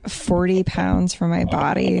zap date. 40 pounds from my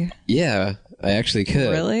body? Yeah, I actually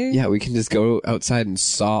could. Really? Yeah, we can just go outside and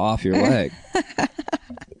saw off your leg.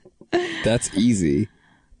 That's easy.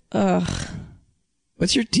 Ugh.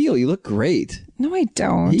 What's your deal? You look great. No, I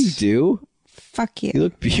don't. You do. Fuck you. You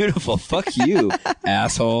look beautiful. Fuck you,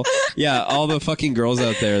 asshole. Yeah, all the fucking girls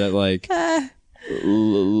out there that like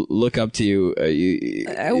look up to you.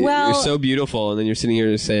 You're so beautiful, and then you're sitting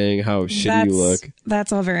here saying how shitty you look.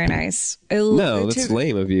 That's all very nice. No, that's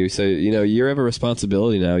lame of you. So you have a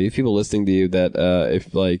responsibility now. You have people listening to you that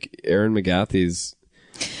if like Aaron McGathy's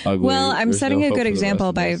ugly. Well, I'm there's setting no a hope good for the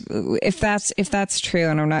example by rest of us. if that's true,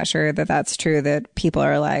 and I'm not sure that that's true, that people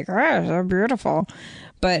are like, oh, so beautiful.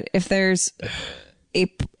 But if there's a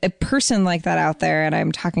person like that out there and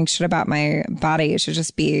I'm talking shit about my body, it should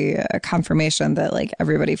just be a confirmation that like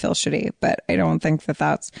everybody feels shitty. But I don't think that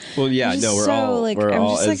that's Well, yeah, no, we're all like we're I'm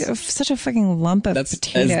all just like such a fucking lump of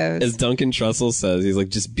potatoes. as Duncan Trussell says, he's like,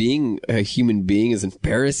 just being a human being is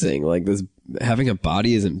embarrassing. Like this, having a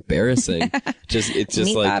body is embarrassing. It's just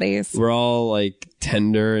Meat like bodies. we're all like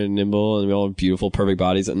tender and nimble, and we all have beautiful, perfect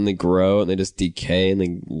bodies, and they grow and they just decay and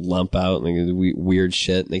they lump out and they get weird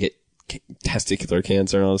shit and they get testicular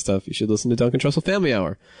cancer and all this stuff. You should listen to Duncan Trussell Family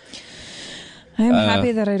Hour. I'm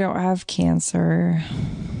happy that I don't have cancer.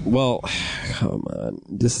 Well, come on.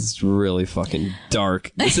 This is really fucking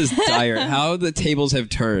dark. This is dire. How the tables have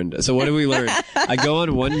turned. So what do we learn? I go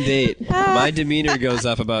on one date. My demeanor goes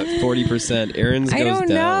up about 40%. Aaron's goes down. I don't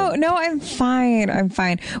know. No, I'm fine. I'm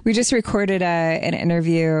fine. We just recorded an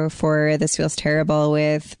interview for This Feels Terrible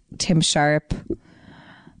with Tim Sharp.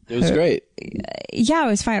 It was great. Yeah, it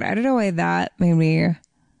was fine. I don't know why that made me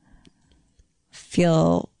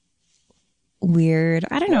feel weird.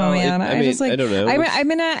 I don't know, man. I don't know.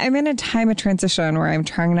 I'm in a time of transition where I'm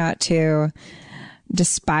trying not to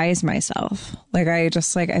despise myself. Like I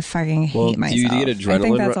fucking hate myself. Do you get adrenaline? I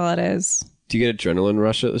think that's all it is. Do you get adrenaline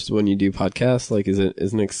rushes when you do podcasts? Like, isn't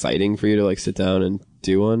it exciting for you to like sit down and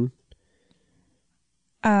do one?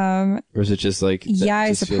 Or is it just like yeah,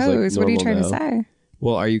 I suppose. What are you trying to say?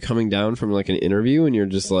 Well, are you coming down from like an interview and you're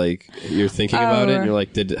just like you're thinking about it and you're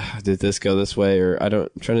like, did this go this way? Or I'm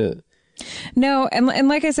trying to. No, and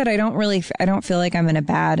like I said, I don't feel like I'm in a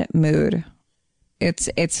bad mood.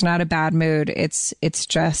 It's not a bad mood. It's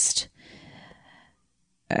just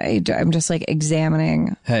I'm just like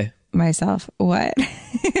examining myself. What?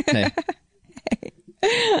 Hey.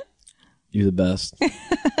 You're the best.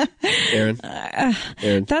 Aaron.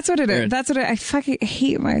 That's what it is. Aaron. That's what I fucking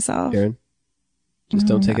hate myself. Aaron. Just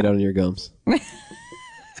don't take it out on your gums.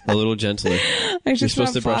 A little gentler. I just love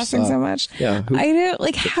flossing so much. Yeah. I do.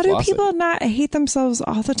 Like, how do people not hate themselves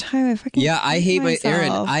all the time? I hate myself.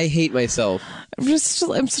 Aaron. I hate myself. I'm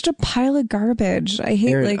such a pile of garbage. I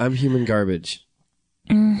hate Aaron, I'm human garbage.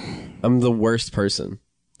 I'm the worst person.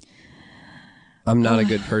 I'm not a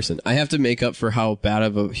good person. I have to make up for how bad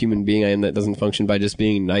of a human being I am that doesn't function by just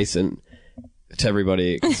being nice and to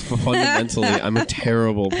everybody. 'Cause fundamentally, I'm a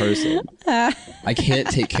terrible person. I can't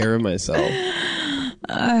take care of myself.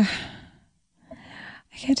 I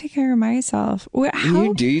can't take care of myself.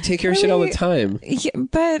 You do. You take care of shit all the time. Yeah,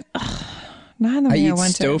 but not in the way I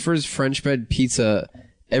want to. I eat Stouffer's French bread pizza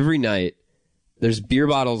every night. There's beer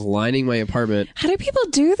bottles lining my apartment. How do people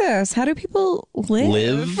do this? How do people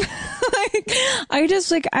live?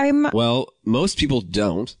 Well, most people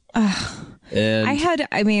don't.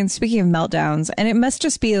 And speaking of meltdowns, and this must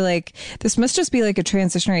just be like a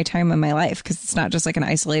transitionary time in my life because it's not just like an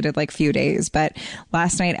isolated like few days. But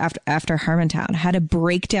last night after Harmontown, had a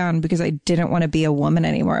breakdown because I didn't want to be a woman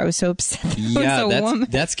anymore. I was so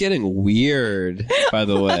upset. That's getting weird. By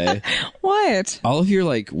the way, what? All of your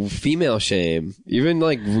like female shame, you've been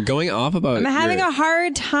like going off about. I'm having a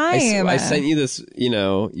hard time. I sent you this.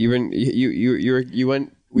 You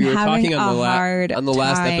went we were having talking on the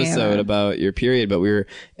last time. episode about your period, but we were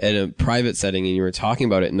in a private setting and you were talking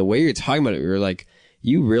about it, and the way you're talking about it, we were like,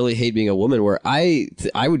 you really hate being a woman, where I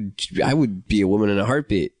would be a woman in a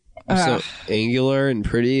heartbeat. I'm so angular and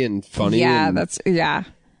pretty and funny. Yeah,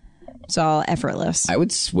 it's all effortless. I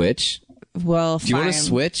would switch. Well, do you want to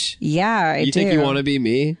switch? Yeah, I do. You think you want to be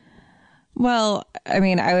me? Well, I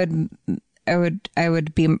mean, I would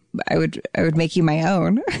make you my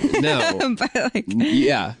own. No. But like,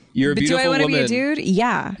 yeah. You're a beautiful woman. Do I want to be a dude?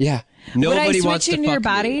 Yeah. Yeah. Nobody would I wants switch to into fuck your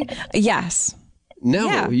body? me. Yes. No,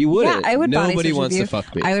 yeah. you wouldn't. Yeah, I would Nobody body switch wants with you. to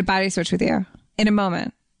fuck me. I would body switch with you in a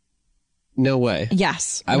moment. No way.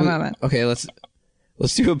 Yes. In a moment. Okay, let's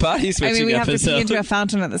do a body switching episode. I mean, we have to pee into a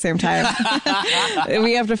fountain at the same time.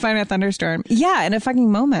 We have to find a thunderstorm. Yeah, in a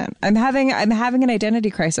fucking moment. I'm having an identity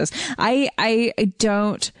crisis. I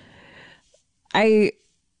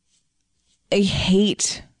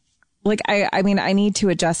hate, like, I mean, I need to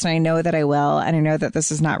adjust, and I know that I will, and I know that this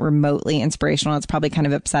is not remotely inspirational. It's probably kind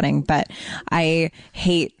of upsetting, but I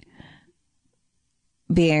hate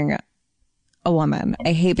being a woman.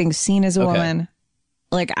 I hate being seen as a woman.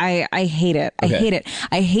 Like, I hate it. I hate it.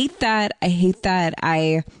 I hate that.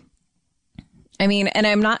 I mean, and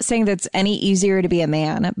I'm not saying that it's any easier to be a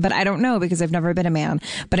man, but I don't know, because I've never been a man.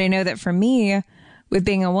 But I know that for me, with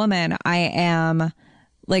being a woman, I am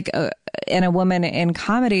like, and a woman in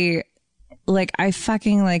comedy, like, I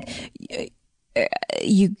fucking like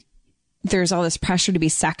you. There's all this pressure to be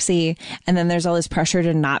sexy, and then there's all this pressure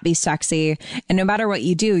to not be sexy. And no matter what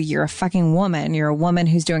you do, you're a fucking woman. You're a woman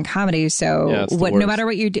who's doing comedy. So no matter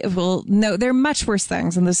what you do, well, no, there are much worse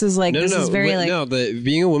things. And this is like, is very like, no,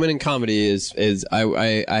 being a woman in comedy is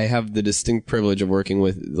I have the distinct privilege of working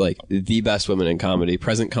with like the best women in comedy,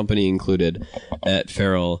 present company included, at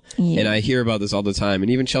Farrell. Yeah. And I hear about this all the time.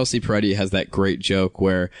 And even Chelsea Peretti has that great joke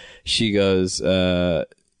where she goes,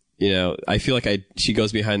 you know, I feel like she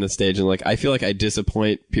goes behind the stage and like, I feel like I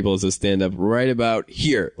disappoint people as a stand-up right about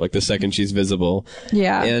here, like the second she's visible.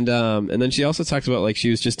 Yeah. And then she also talked about like,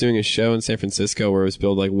 she was just doing a show in San Francisco where it was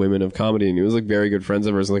billed like Women of Comedy, and it was like very good friends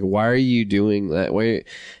of hers. Like, why are you doing that?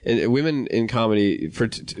 And women in comedy for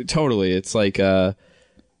totally, it's like,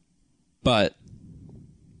 but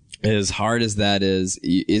as hard as that is,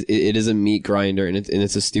 it is a meat grinder, and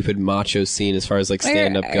it's a stupid macho scene as far as like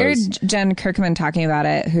stand-up goes. I heard Jen Kirkman talking about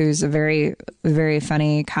it, who's a very, very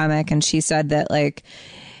funny comic, and she said that like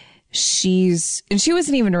she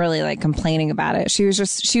wasn't even really like complaining about it. She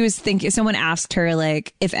was thinking, someone asked her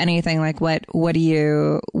like, if anything, like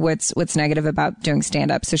what's negative about doing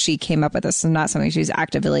stand-up? So she came up with this, and not something she's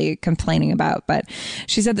actively complaining about, but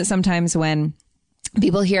she said that sometimes when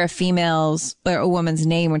people hear a woman's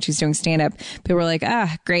name when she's doing stand-up, people are like,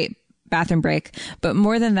 great, bathroom break. But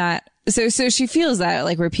more than that, so she feels that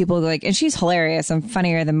like where people like, and she's hilarious and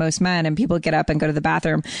funnier than most men, and people get up and go to the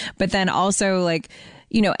bathroom. But then also like,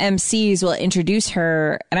 you know, MCs will introduce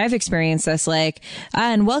her, and I've experienced this, like,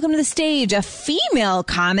 and welcome to the stage, a female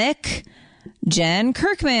comic, Jen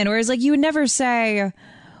Kirkman. Whereas like you would never say,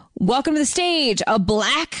 welcome to the stage, a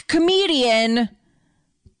black comedian,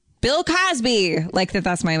 Bill Cosby. Like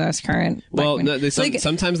that's my most current. Well, no,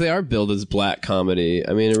 sometimes they are billed as black comedy.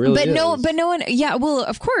 I mean, it really is. But no one. Yeah, well,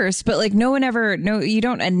 of course. But like, no one ever. No, you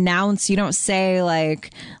don't announce. You don't say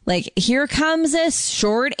like here comes this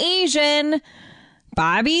short Asian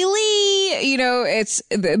Bobby Lee. You know,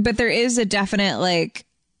 but there is a definite like.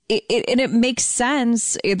 And it makes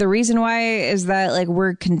sense. The reason why is that like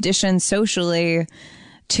we're conditioned socially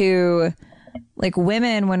to. Like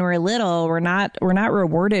women, when we're little, we're not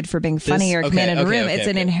rewarded for being funny or commanding a room. It's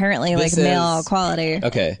an inherently like male quality.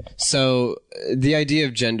 Okay, so the idea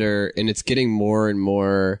of gender, and it's getting more and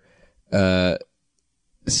more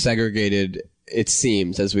segregated. It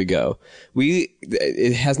seems as we go.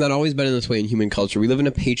 It has not always been in this way in human culture. We live in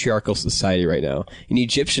a patriarchal society right now. In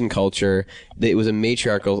Egyptian culture, it was a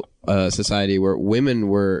matriarchal society where women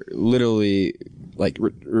were literally like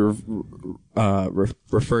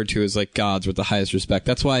referred to as like gods with the highest respect.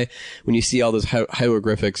 That's why when you see all those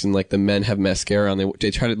hieroglyphics and like the men have mascara on,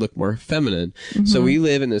 they try to look more feminine. Mm-hmm. So we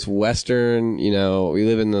live in this Western, we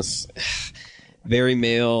live in this very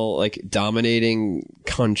male, like dominating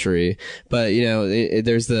country. But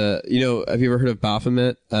there's have you ever heard of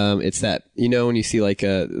Baphomet? It's that, when you see like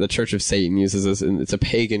the Church of Satan uses this, and it's a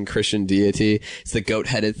pagan Christian deity. It's the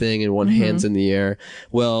goat-headed thing, and one hand's in the air.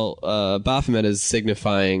 Well, Baphomet is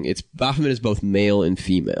signifying, Baphomet is both male and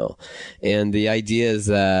female. And the idea is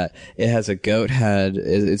that it has a goat head.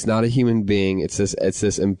 It's not a human being. It's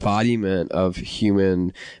this embodiment of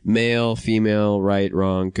human, male, female, right,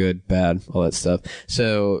 wrong, good, bad, all that stuff. stuff.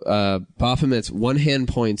 So Baphomet's one hand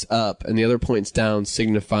points up and the other points down,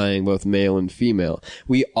 signifying both male and female.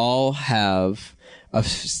 We all have a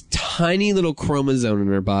tiny little chromosome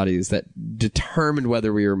in our bodies that determined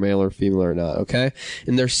whether we were male or female or not, okay?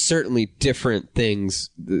 And there's certainly different things,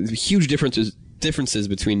 huge differences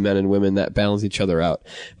between men and women that balance each other out.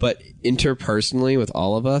 But interpersonally with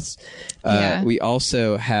all of us, we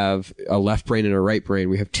also have a left brain and a right brain.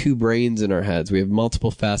 We have two brains in our heads. We have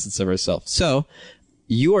multiple facets of ourselves. So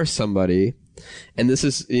you are somebody, and this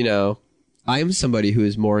is, I am somebody who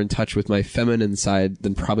is more in touch with my feminine side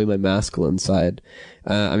than probably my masculine side.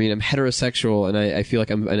 I'm heterosexual and I feel like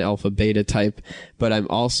I'm an alpha beta type, but I'm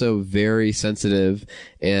also very sensitive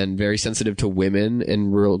to women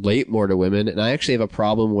and relate more to women. And I actually have a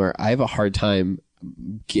problem where I have a hard time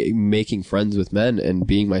making friends with men and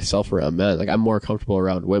being myself around men. Like, I'm more comfortable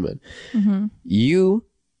around women. Mm-hmm. You,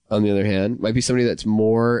 on the other hand, might be somebody that's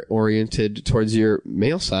more oriented towards your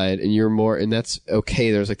male side, and you're more, and that's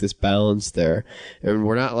okay. There's like this balance there. And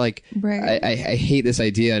we're not like, right. I hate this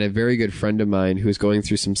idea. And a very good friend of mine who's going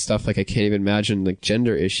through some stuff, like I can't even imagine, like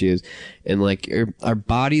gender issues. And like, our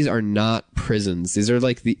bodies are not prisons. These are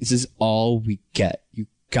like, this is all we get. You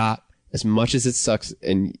got, as much as it sucks,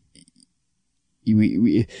 and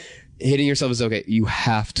we hitting yourself is okay. You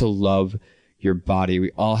have to love your body.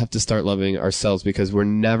 We all have to start loving ourselves, because we're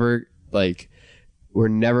never gonna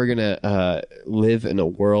live in a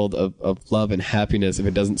world of love and happiness if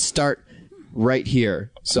it doesn't start right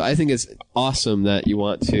here. So I think it's awesome that you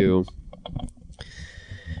want to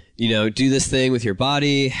do this thing with your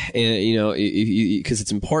body, and because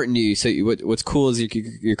it's important to you. So what's cool is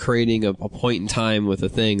you're creating a point in time with a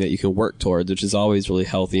thing that you can work towards, which is always really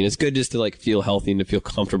healthy. And it's good just to like feel healthy and to feel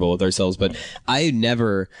comfortable with ourselves. But I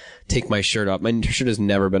never take my shirt off. My shirt has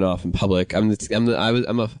never been off in public. I was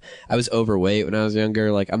overweight when I was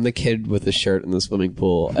younger. Like, I'm the kid with the shirt in the swimming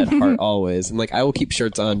pool at heart always. And like, I will keep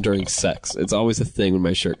shirts on during sex. It's always a thing when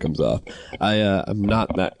my shirt comes off. I'm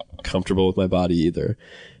not that comfortable with my body either.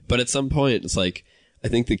 But at some point, it's like, I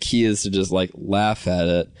think the key is to just like laugh at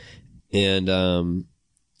it. And,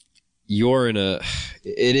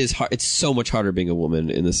 it is hard. It's so much harder being a woman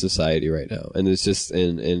in this society right now. And it's just,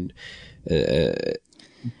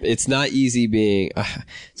 it's not easy being,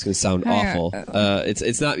 it's going to sound awful.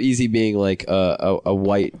 It's not easy being like a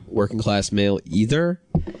white working class male either.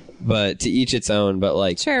 But to each its own. But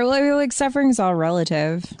like, sure. Well, I mean, like, suffering's all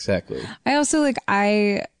relative. Exactly. I also like,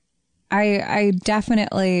 I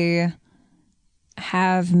definitely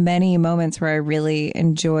have many moments where I really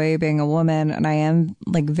enjoy being a woman, and I am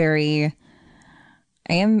like I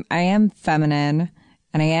am feminine,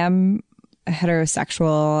 and I am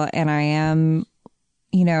heterosexual, and I am,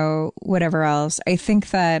 whatever else. I think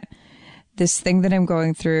that this thing that I'm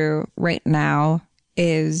going through right now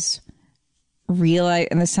is real.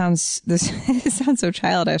 And this sounds so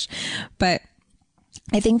childish, but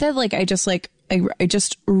I think that like, I just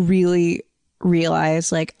really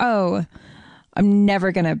realized like, oh, I'm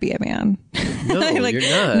never going to be a man. No, like, you're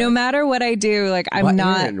not. No matter what I do, like, I'm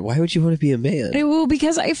not. Aaron, why would you want to be a man? Well,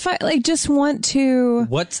 because I just want to.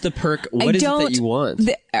 What's the perk? What is it that you want?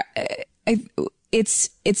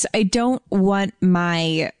 I don't want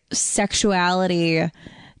my sexuality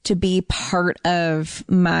to be part of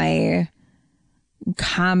my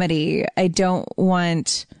comedy. I don't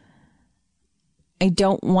want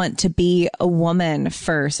to be a woman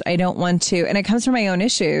first. I don't want to, and it comes from my own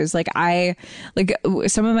issues. Like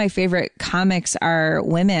some of my favorite comics are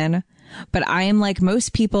women, but I am like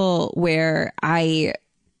most people where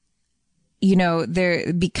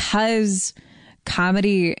because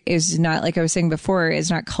comedy is not, like I was saying before,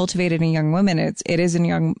 is not cultivated in young women. It is in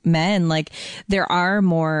young men. Like, there are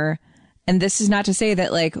more, and this is not to say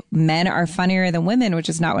that like men are funnier than women, which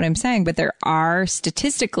is not what I'm saying, but there are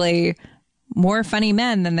statistically more funny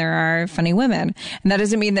men than there are funny women. And that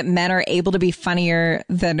doesn't mean that men are able to be funnier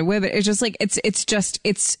than women. It's just like, it's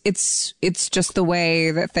just the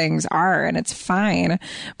way that things are, and it's fine.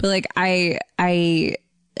 But like, I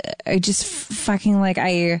just fucking like,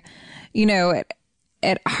 at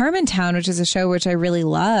Harmontown, which is a show which I really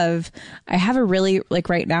love, I have a really, like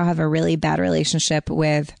right now, have a really bad relationship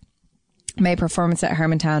with my performance at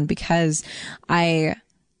Harmontown, because I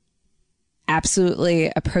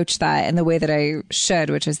absolutely approach that in the way that I should,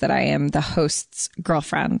 which is that I am the host's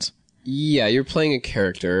girlfriend. Yeah, you're playing a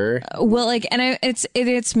character. Well, like, and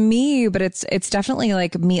it's me, but it's definitely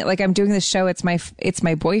like me. Like, I'm doing this show. It's my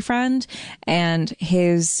boyfriend and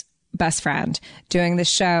his best friend doing the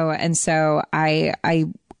show, and so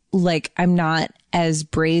I'm not as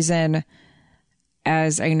brazen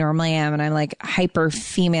as I normally am, and I'm like hyper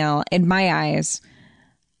female in my eyes.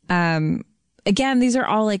 again, these are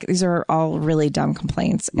all really dumb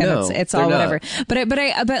complaints, and No, it's they're all not. whatever.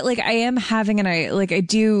 But like I am having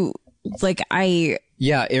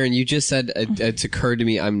Yeah, Aaron, you just said it's occurred to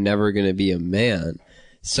me I'm never going to be a man.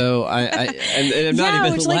 So and I'm not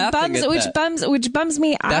even which like laughing bums, at which that. bums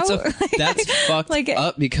me out. That's fucked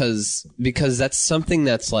up because that's something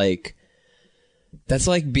that's like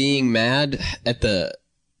being mad at the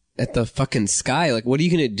fucking sky. Like, what are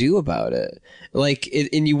you gonna do about it? Like,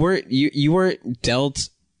 and you weren't dealt.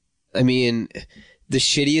 I mean, the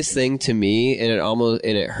shittiest thing to me, and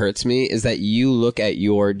it hurts me, is that you look at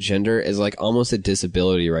your gender as like almost a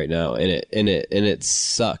disability right now, and it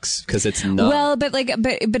sucks because it's not. Well, but I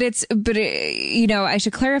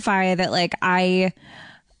should clarify that like I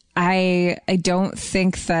don't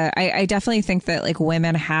think that I definitely think that like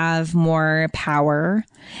women have more power,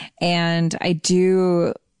 and I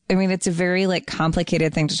mean, it's a very like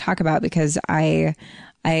complicated thing to talk about because I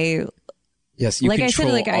Yes, you like control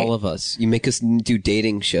I said, like all of us. You make us do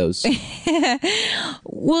dating shows.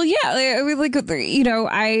 Well, yeah, I mean, like,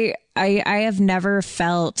 I have never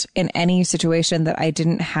felt in any situation that I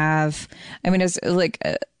didn't have. I mean, as like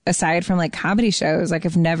aside from like comedy shows, like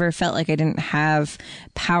I've never felt like I didn't have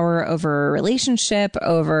power over a relationship,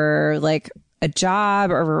 over like a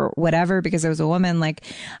job, or whatever, because I was a woman. Like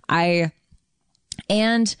I've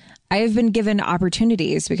been given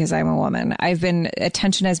opportunities because I'm a woman.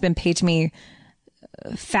 Attention has been paid to me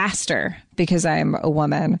faster because I'm a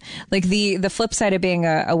woman. Like the flip side of being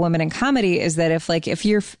a woman in comedy is that if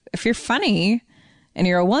you're funny and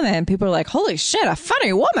you're a woman, people are like, holy shit, a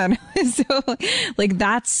funny woman. So like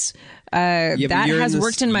that has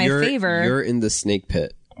worked in my favor. You're in the snake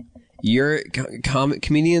pit.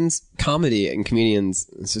 Comedians,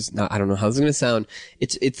 it's just not, I don't know how this is going to sound.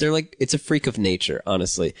 It's a freak of nature,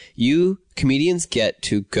 honestly. Comedians get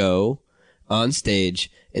to go on stage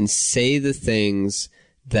and say the things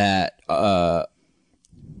that, other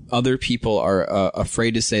people are,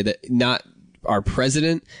 afraid to say, that not our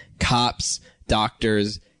president, cops,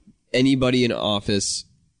 doctors, anybody in office,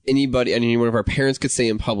 any one of our parents could say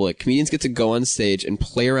in public. Comedians get to go on stage and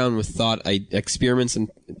play around with experiments and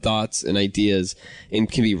thoughts and ideas,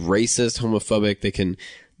 and can be racist, homophobic. They can,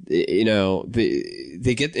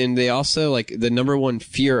 they also, like, the number one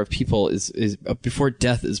fear of people is before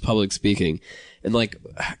death is public speaking. And like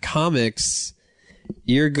comics,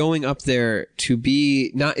 you're going up there to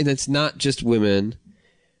be and it's not just women.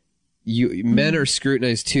 Men are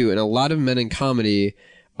scrutinized too. And a lot of men in comedy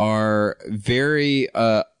are very,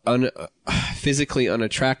 physically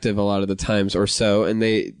unattractive a lot of the times or so, and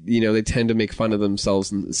they tend to make fun of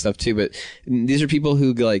themselves and stuff too. But these are people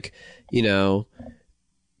who got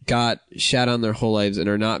shat on their whole lives and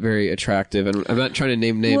are not very attractive. And I'm not trying to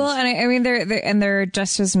name names. Well, and I mean, there are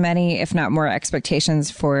just as many, if not more, expectations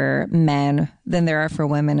for men than there are for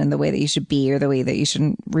women in the way that you should be, or the way that you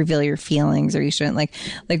shouldn't reveal your feelings, or you shouldn't like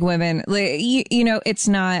women. Like, it's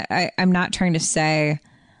not. I'm not trying to say.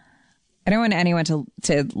 I don't want anyone to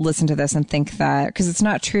listen to this and think that, because it's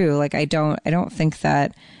not true. Like, I don't think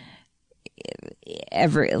that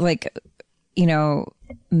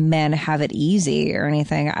men have it easy or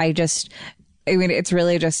anything. It's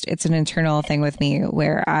really just, it's an internal thing with me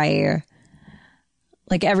where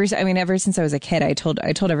ever since I was a kid, I told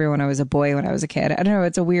everyone I was a boy when I was a kid. I don't know.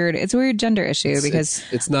 It's a weird gender issue because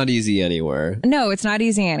it's not easy anywhere. No, it's not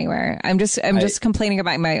easy anywhere. I'm just complaining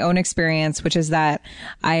about my own experience, which is that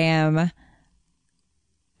I am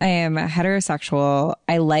heterosexual.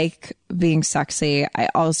 I like being sexy. I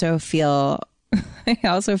also feel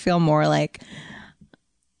more like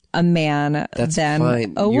a man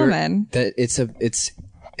than a woman. That it's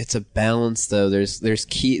a balance, though.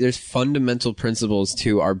 There's fundamental principles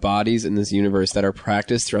to our bodies in this universe that are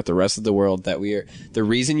practiced throughout the rest of the world. The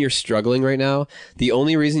reason you're struggling right now, the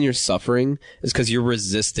only reason you're suffering, is because you're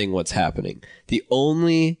resisting what's happening. The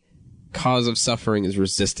only cause of suffering is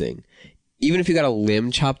resisting. Even if you got a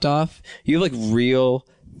limb chopped off, you have like real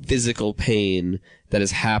physical pain that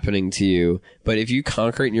is happening to you. But if you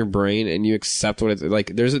conquer it in your brain and you accept what it's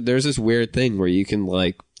like, there's this weird thing where you can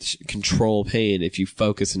like control pain if you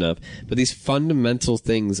focus enough. But these fundamental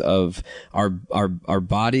things of our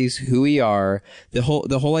bodies, who we are, the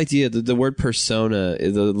whole idea, the word persona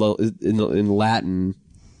is in Latin,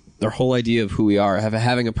 the whole idea of who we are,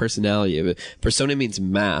 having a personality. Persona means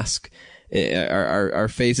mask. Our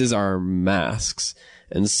faces are masks.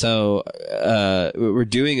 And so, what we're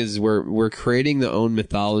doing is we're creating the own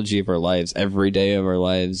mythology of our lives every day of our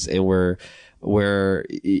lives. And we're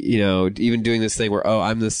even doing this thing where,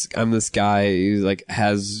 I'm this guy who like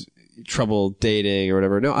has trouble dating or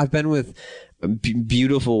whatever. No, I've been with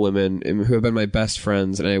beautiful women who have been my best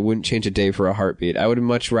friends, and I wouldn't change a day for a heartbeat. I would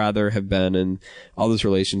much rather have been in all those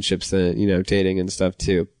relationships than, you know, dating and stuff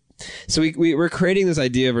too. So we're creating this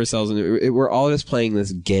idea of ourselves, and we're all just playing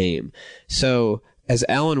this game. So as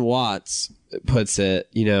Alan Watts puts it,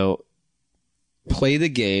 you know, play the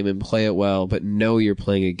game and play it well, but know you're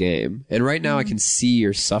playing a game. And right now I can see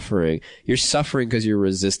you're suffering. You're suffering because you're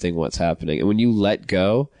resisting what's happening. And when you let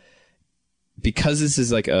go, because this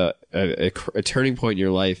is like a turning point in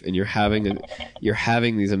your life, and you're having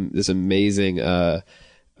this amazing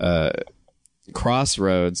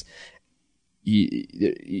crossroads.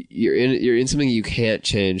 You're in something you can't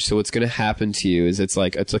change. So what's going to happen to you is it's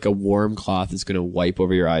like a warm cloth that's going to wipe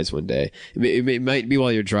over your eyes one day. It might be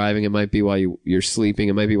while you're driving. It might be while you're sleeping.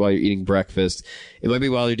 It might be while you're eating breakfast. It might be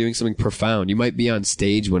while you're doing something profound. You might be on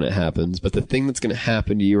stage when it happens. But the thing that's going to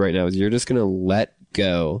happen to you right now is you're just going to let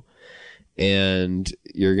go, and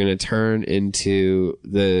you're going to turn into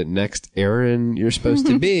the next Aaron you're supposed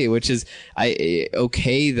to be, which is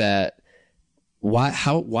why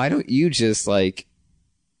don't you just, like,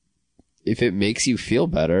 if it makes you feel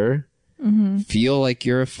better, feel like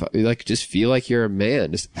you're just feel like you're a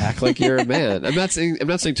man, just act like you're a man. I'm not saying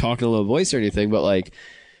talk in a low voice or anything, but like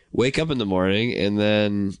wake up in the morning, and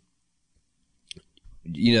then,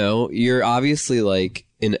 you know, you're obviously like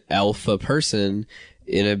an alpha person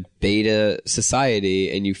in a beta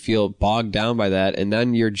society, and you feel bogged down by that, and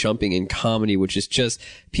then you're jumping in comedy, which is just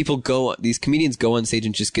these comedians go on stage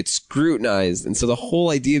and just get scrutinized. And so the whole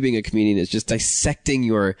idea of being a comedian is just dissecting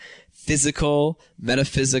your physical,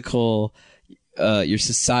 metaphysical, your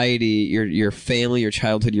society, your family, your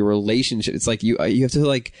childhood, your relationship. It's like you have to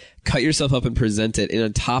like cut yourself up and present it, and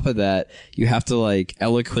on top of that you have to like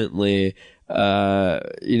eloquently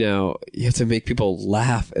you know, you have to make people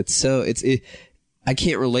laugh. I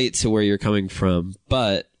can't relate to where you're coming from,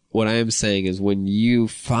 but what I am saying is when you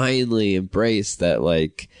finally embrace that,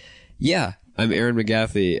 like, yeah, I'm Aaron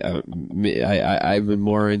McGathy. I'm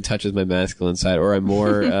more in touch with my masculine side, or I'm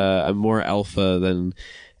more I'm more alpha than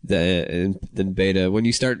beta. When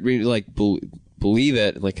you start believe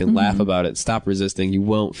it, like, and laugh about it, stop resisting, you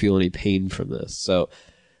won't feel any pain from this. So,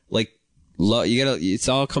 like, it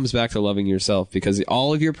all comes back to loving yourself, because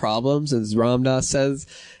all of your problems, as Ram Dass says,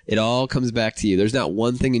 it all comes back to you. There's not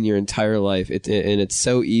one thing in your entire life. And it's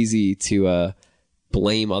so easy to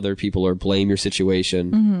blame other people or blame your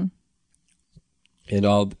situation. And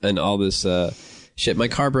all this shit. My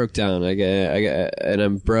car broke down. And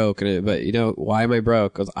I'm broke. But you know, why am I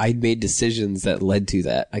broke? Because I made decisions that led to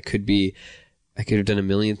that. I could have done a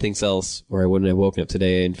million things else, or I wouldn't have woken up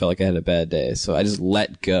today and felt like I had a bad day. So I just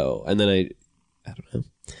let go. And then I don't know.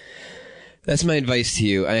 That's my advice to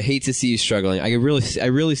you. I hate to see you struggling. I really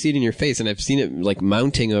see it in your face, and I've seen it like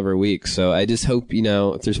mounting over weeks. So I just hope, you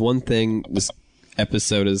know, if there's one thing this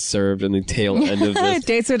episode has served in the tail end of this.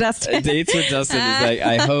 Dates with Dustin. Dates with Dustin is like,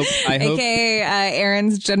 I hope. AKA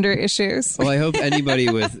Aaron's gender issues. Well, I hope anybody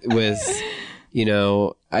with, you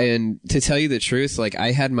know, and to tell you the truth, like,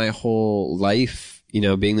 I had my whole life, you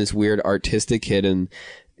know, being this weird artistic kid and,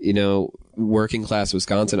 you know, working class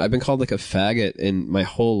Wisconsin, I've been called like a faggot in my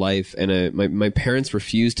whole life, and my parents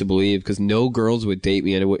refused to believe, because no girls would date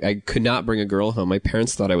me, and I could not bring a girl home. My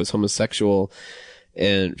parents thought I was homosexual,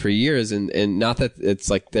 and for years, and not that it's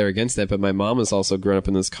like they're against that, but my mom has also grown up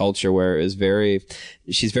in this culture where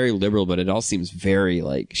she's very liberal, but it all seems very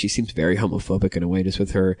like, she seems very homophobic in a way, just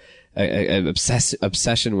with her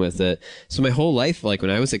obsession with it. So my whole life, like when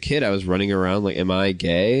I was a kid, I was running around like, am I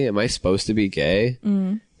gay? Am I supposed to be gay?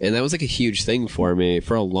 And that was like a huge thing for me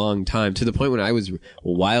for a long time, to the point when I was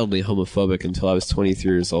wildly homophobic until I was 23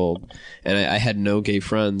 years old, and I had no gay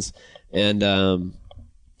friends. And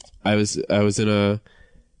I was in a,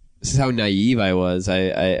 this is how naive I was.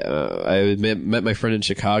 I met my friend in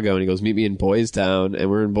Chicago, and he goes, meet me in Boys Town, and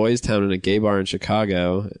we're in Boys Town in a gay bar in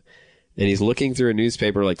Chicago, and he's looking through a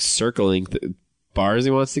newspaper, like circling bars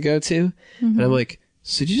he wants to go to, and I'm like,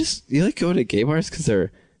 so you like go to gay bars because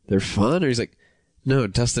they're fun? Or he's like, no,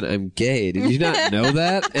 Dustin, I'm gay. Did you not know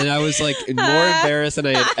that? And I was like more embarrassed than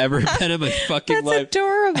I had ever been in my fucking life. That's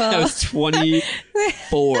adorable. I was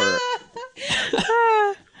 24.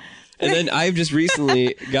 And then I've just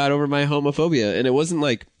recently got over my homophobia, and it wasn't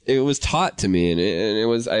like, it was taught to me, and it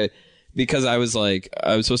was, because I was like,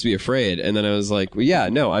 I was supposed to be afraid. And then I was like, well, yeah,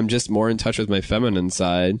 no, I'm just more in touch with my feminine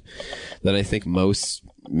side than I think most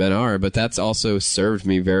men are. But that's also served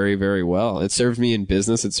me very, very well. It served me in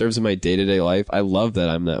business. It serves in my day-to-day life. I love that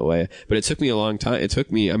I'm that way. But it took me a long time. It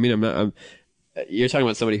took me, I mean, you're talking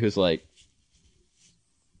about somebody who's like,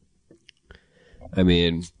 I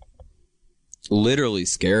mean, literally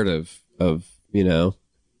scared of, you know,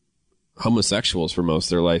 homosexuals for most of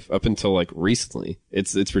their life up until like recently.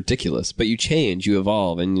 It's ridiculous, but you change, you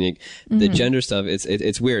evolve, and the gender stuff.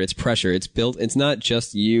 It's weird. It's pressure. It's built. It's not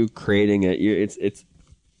just you creating it. It's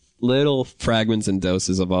little fragments and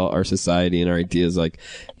doses of all our society and our ideas like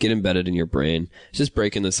get embedded in your brain. It's just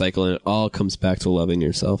breaking the cycle, and it all comes back to loving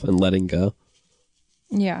yourself and letting go.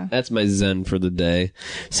 Yeah, that's my zen for the day.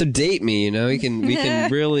 So date me, we can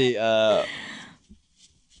really. Well,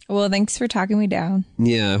 thanks for talking me down.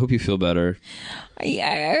 Yeah, I hope you feel better.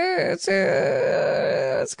 Yeah,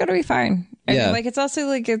 it's gonna be fine. I mean, like, it's also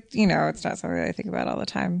like, it's not something that I think about all the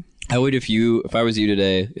time. I would if I was you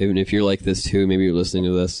today, even if you're like this too, maybe you're listening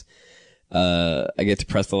to this. I get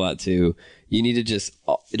depressed a lot too. You need to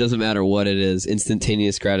it doesn't matter what it is,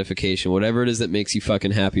 instantaneous gratification, whatever it is that makes you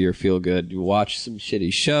fucking happy or feel good. You watch some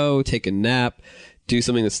shitty show, take a nap, do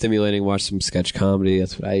something that's stimulating, watch some sketch comedy.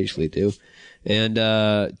 That's what I usually do. And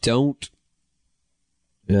don't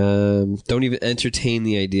even entertain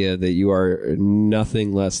the idea that you are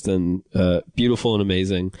nothing less than beautiful and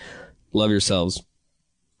amazing. Love yourselves.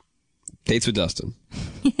 Dates with Dustin.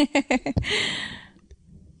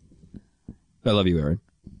 I love you, Aaron.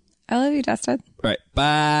 I love you, Dustin. All right,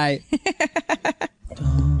 bye.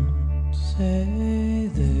 Don't say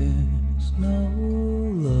there's no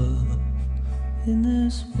love in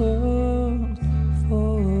this world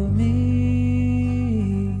for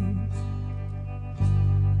me.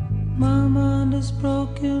 My mind is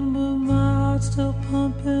broken, but my heart's still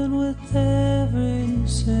pumping with every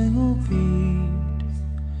single beat.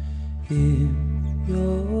 If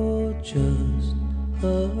you're just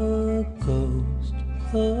a ghost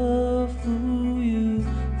of who you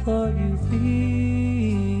thought you'd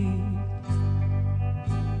be,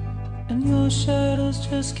 and your shadows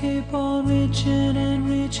just keep on reaching and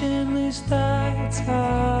reaching, at least that's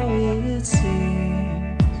how it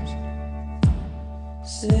seems.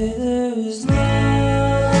 Say there is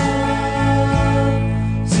love,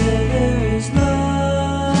 say there is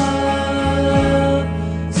love,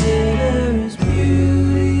 say there is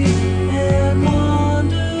beauty and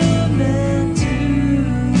wonderment too.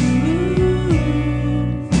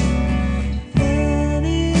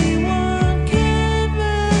 Anyone can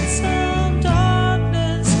let some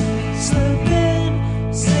darkness slip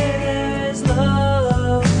in. Say there is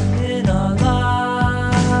love in our lives.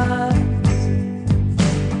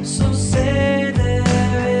 So say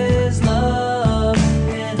there is love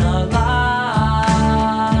in our lives.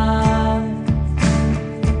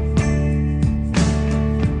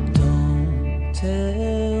 Don't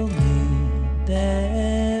tell me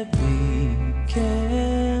that we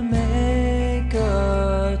can make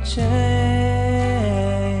a change.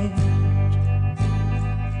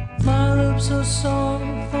 My lips are sore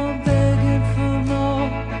from begging for more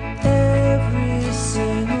every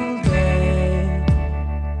single day.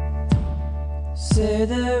 Say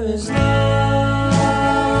there is love,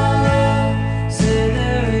 say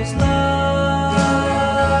there is love,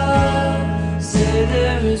 say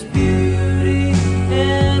there is beauty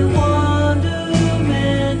and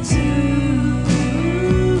wonderment too.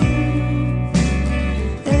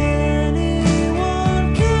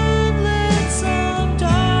 Anyone can let some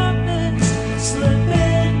darkness slip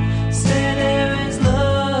in. Say there is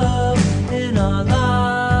love in our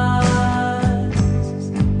lives.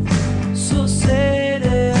 So say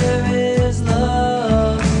there is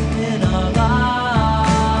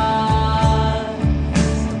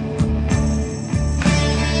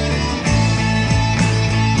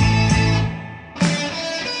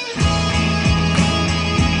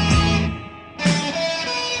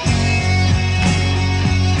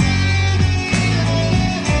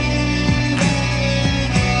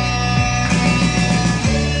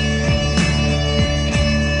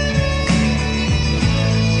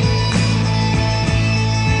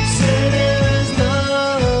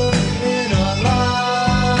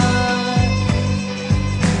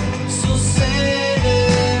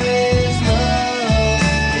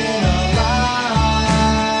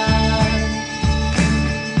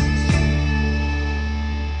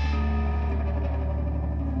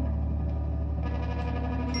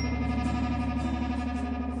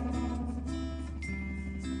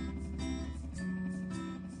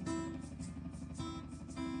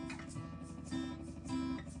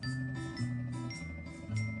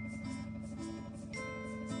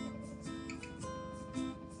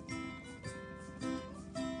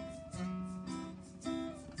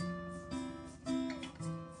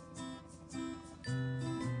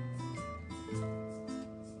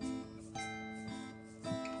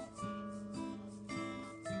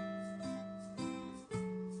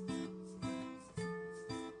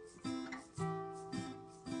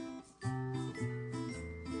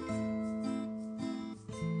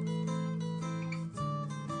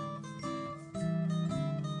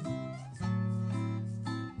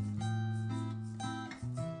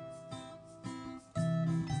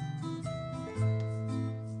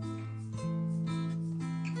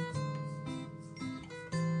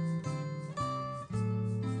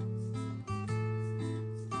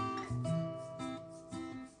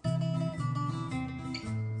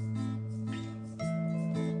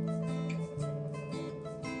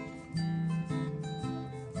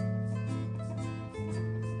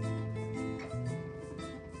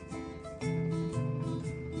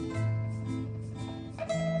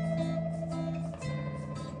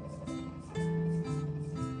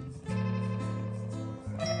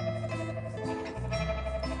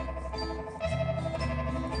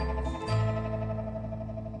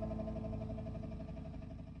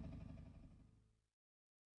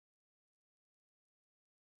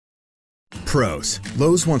Pros.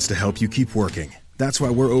 Lowe's wants to help you keep working. That's why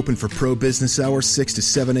we're open for pro business hours 6 to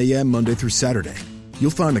 7 a.m. Monday through Saturday.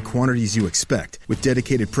 You'll find the quantities you expect with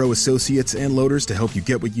dedicated pro associates and loaders to help you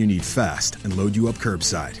get what you need fast and load you up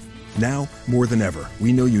curbside. Now, more than ever,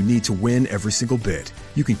 we know you need to win every single bid.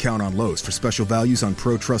 You can count on Lowe's for special values on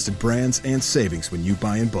pro-trusted brands and savings when you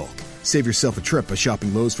buy in bulk. Save yourself a trip by shopping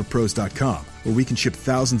Lowe'sForPros.com, where we can ship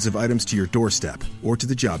thousands of items to your doorstep or to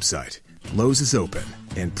the job site. Lowe's is open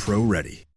and pro-ready.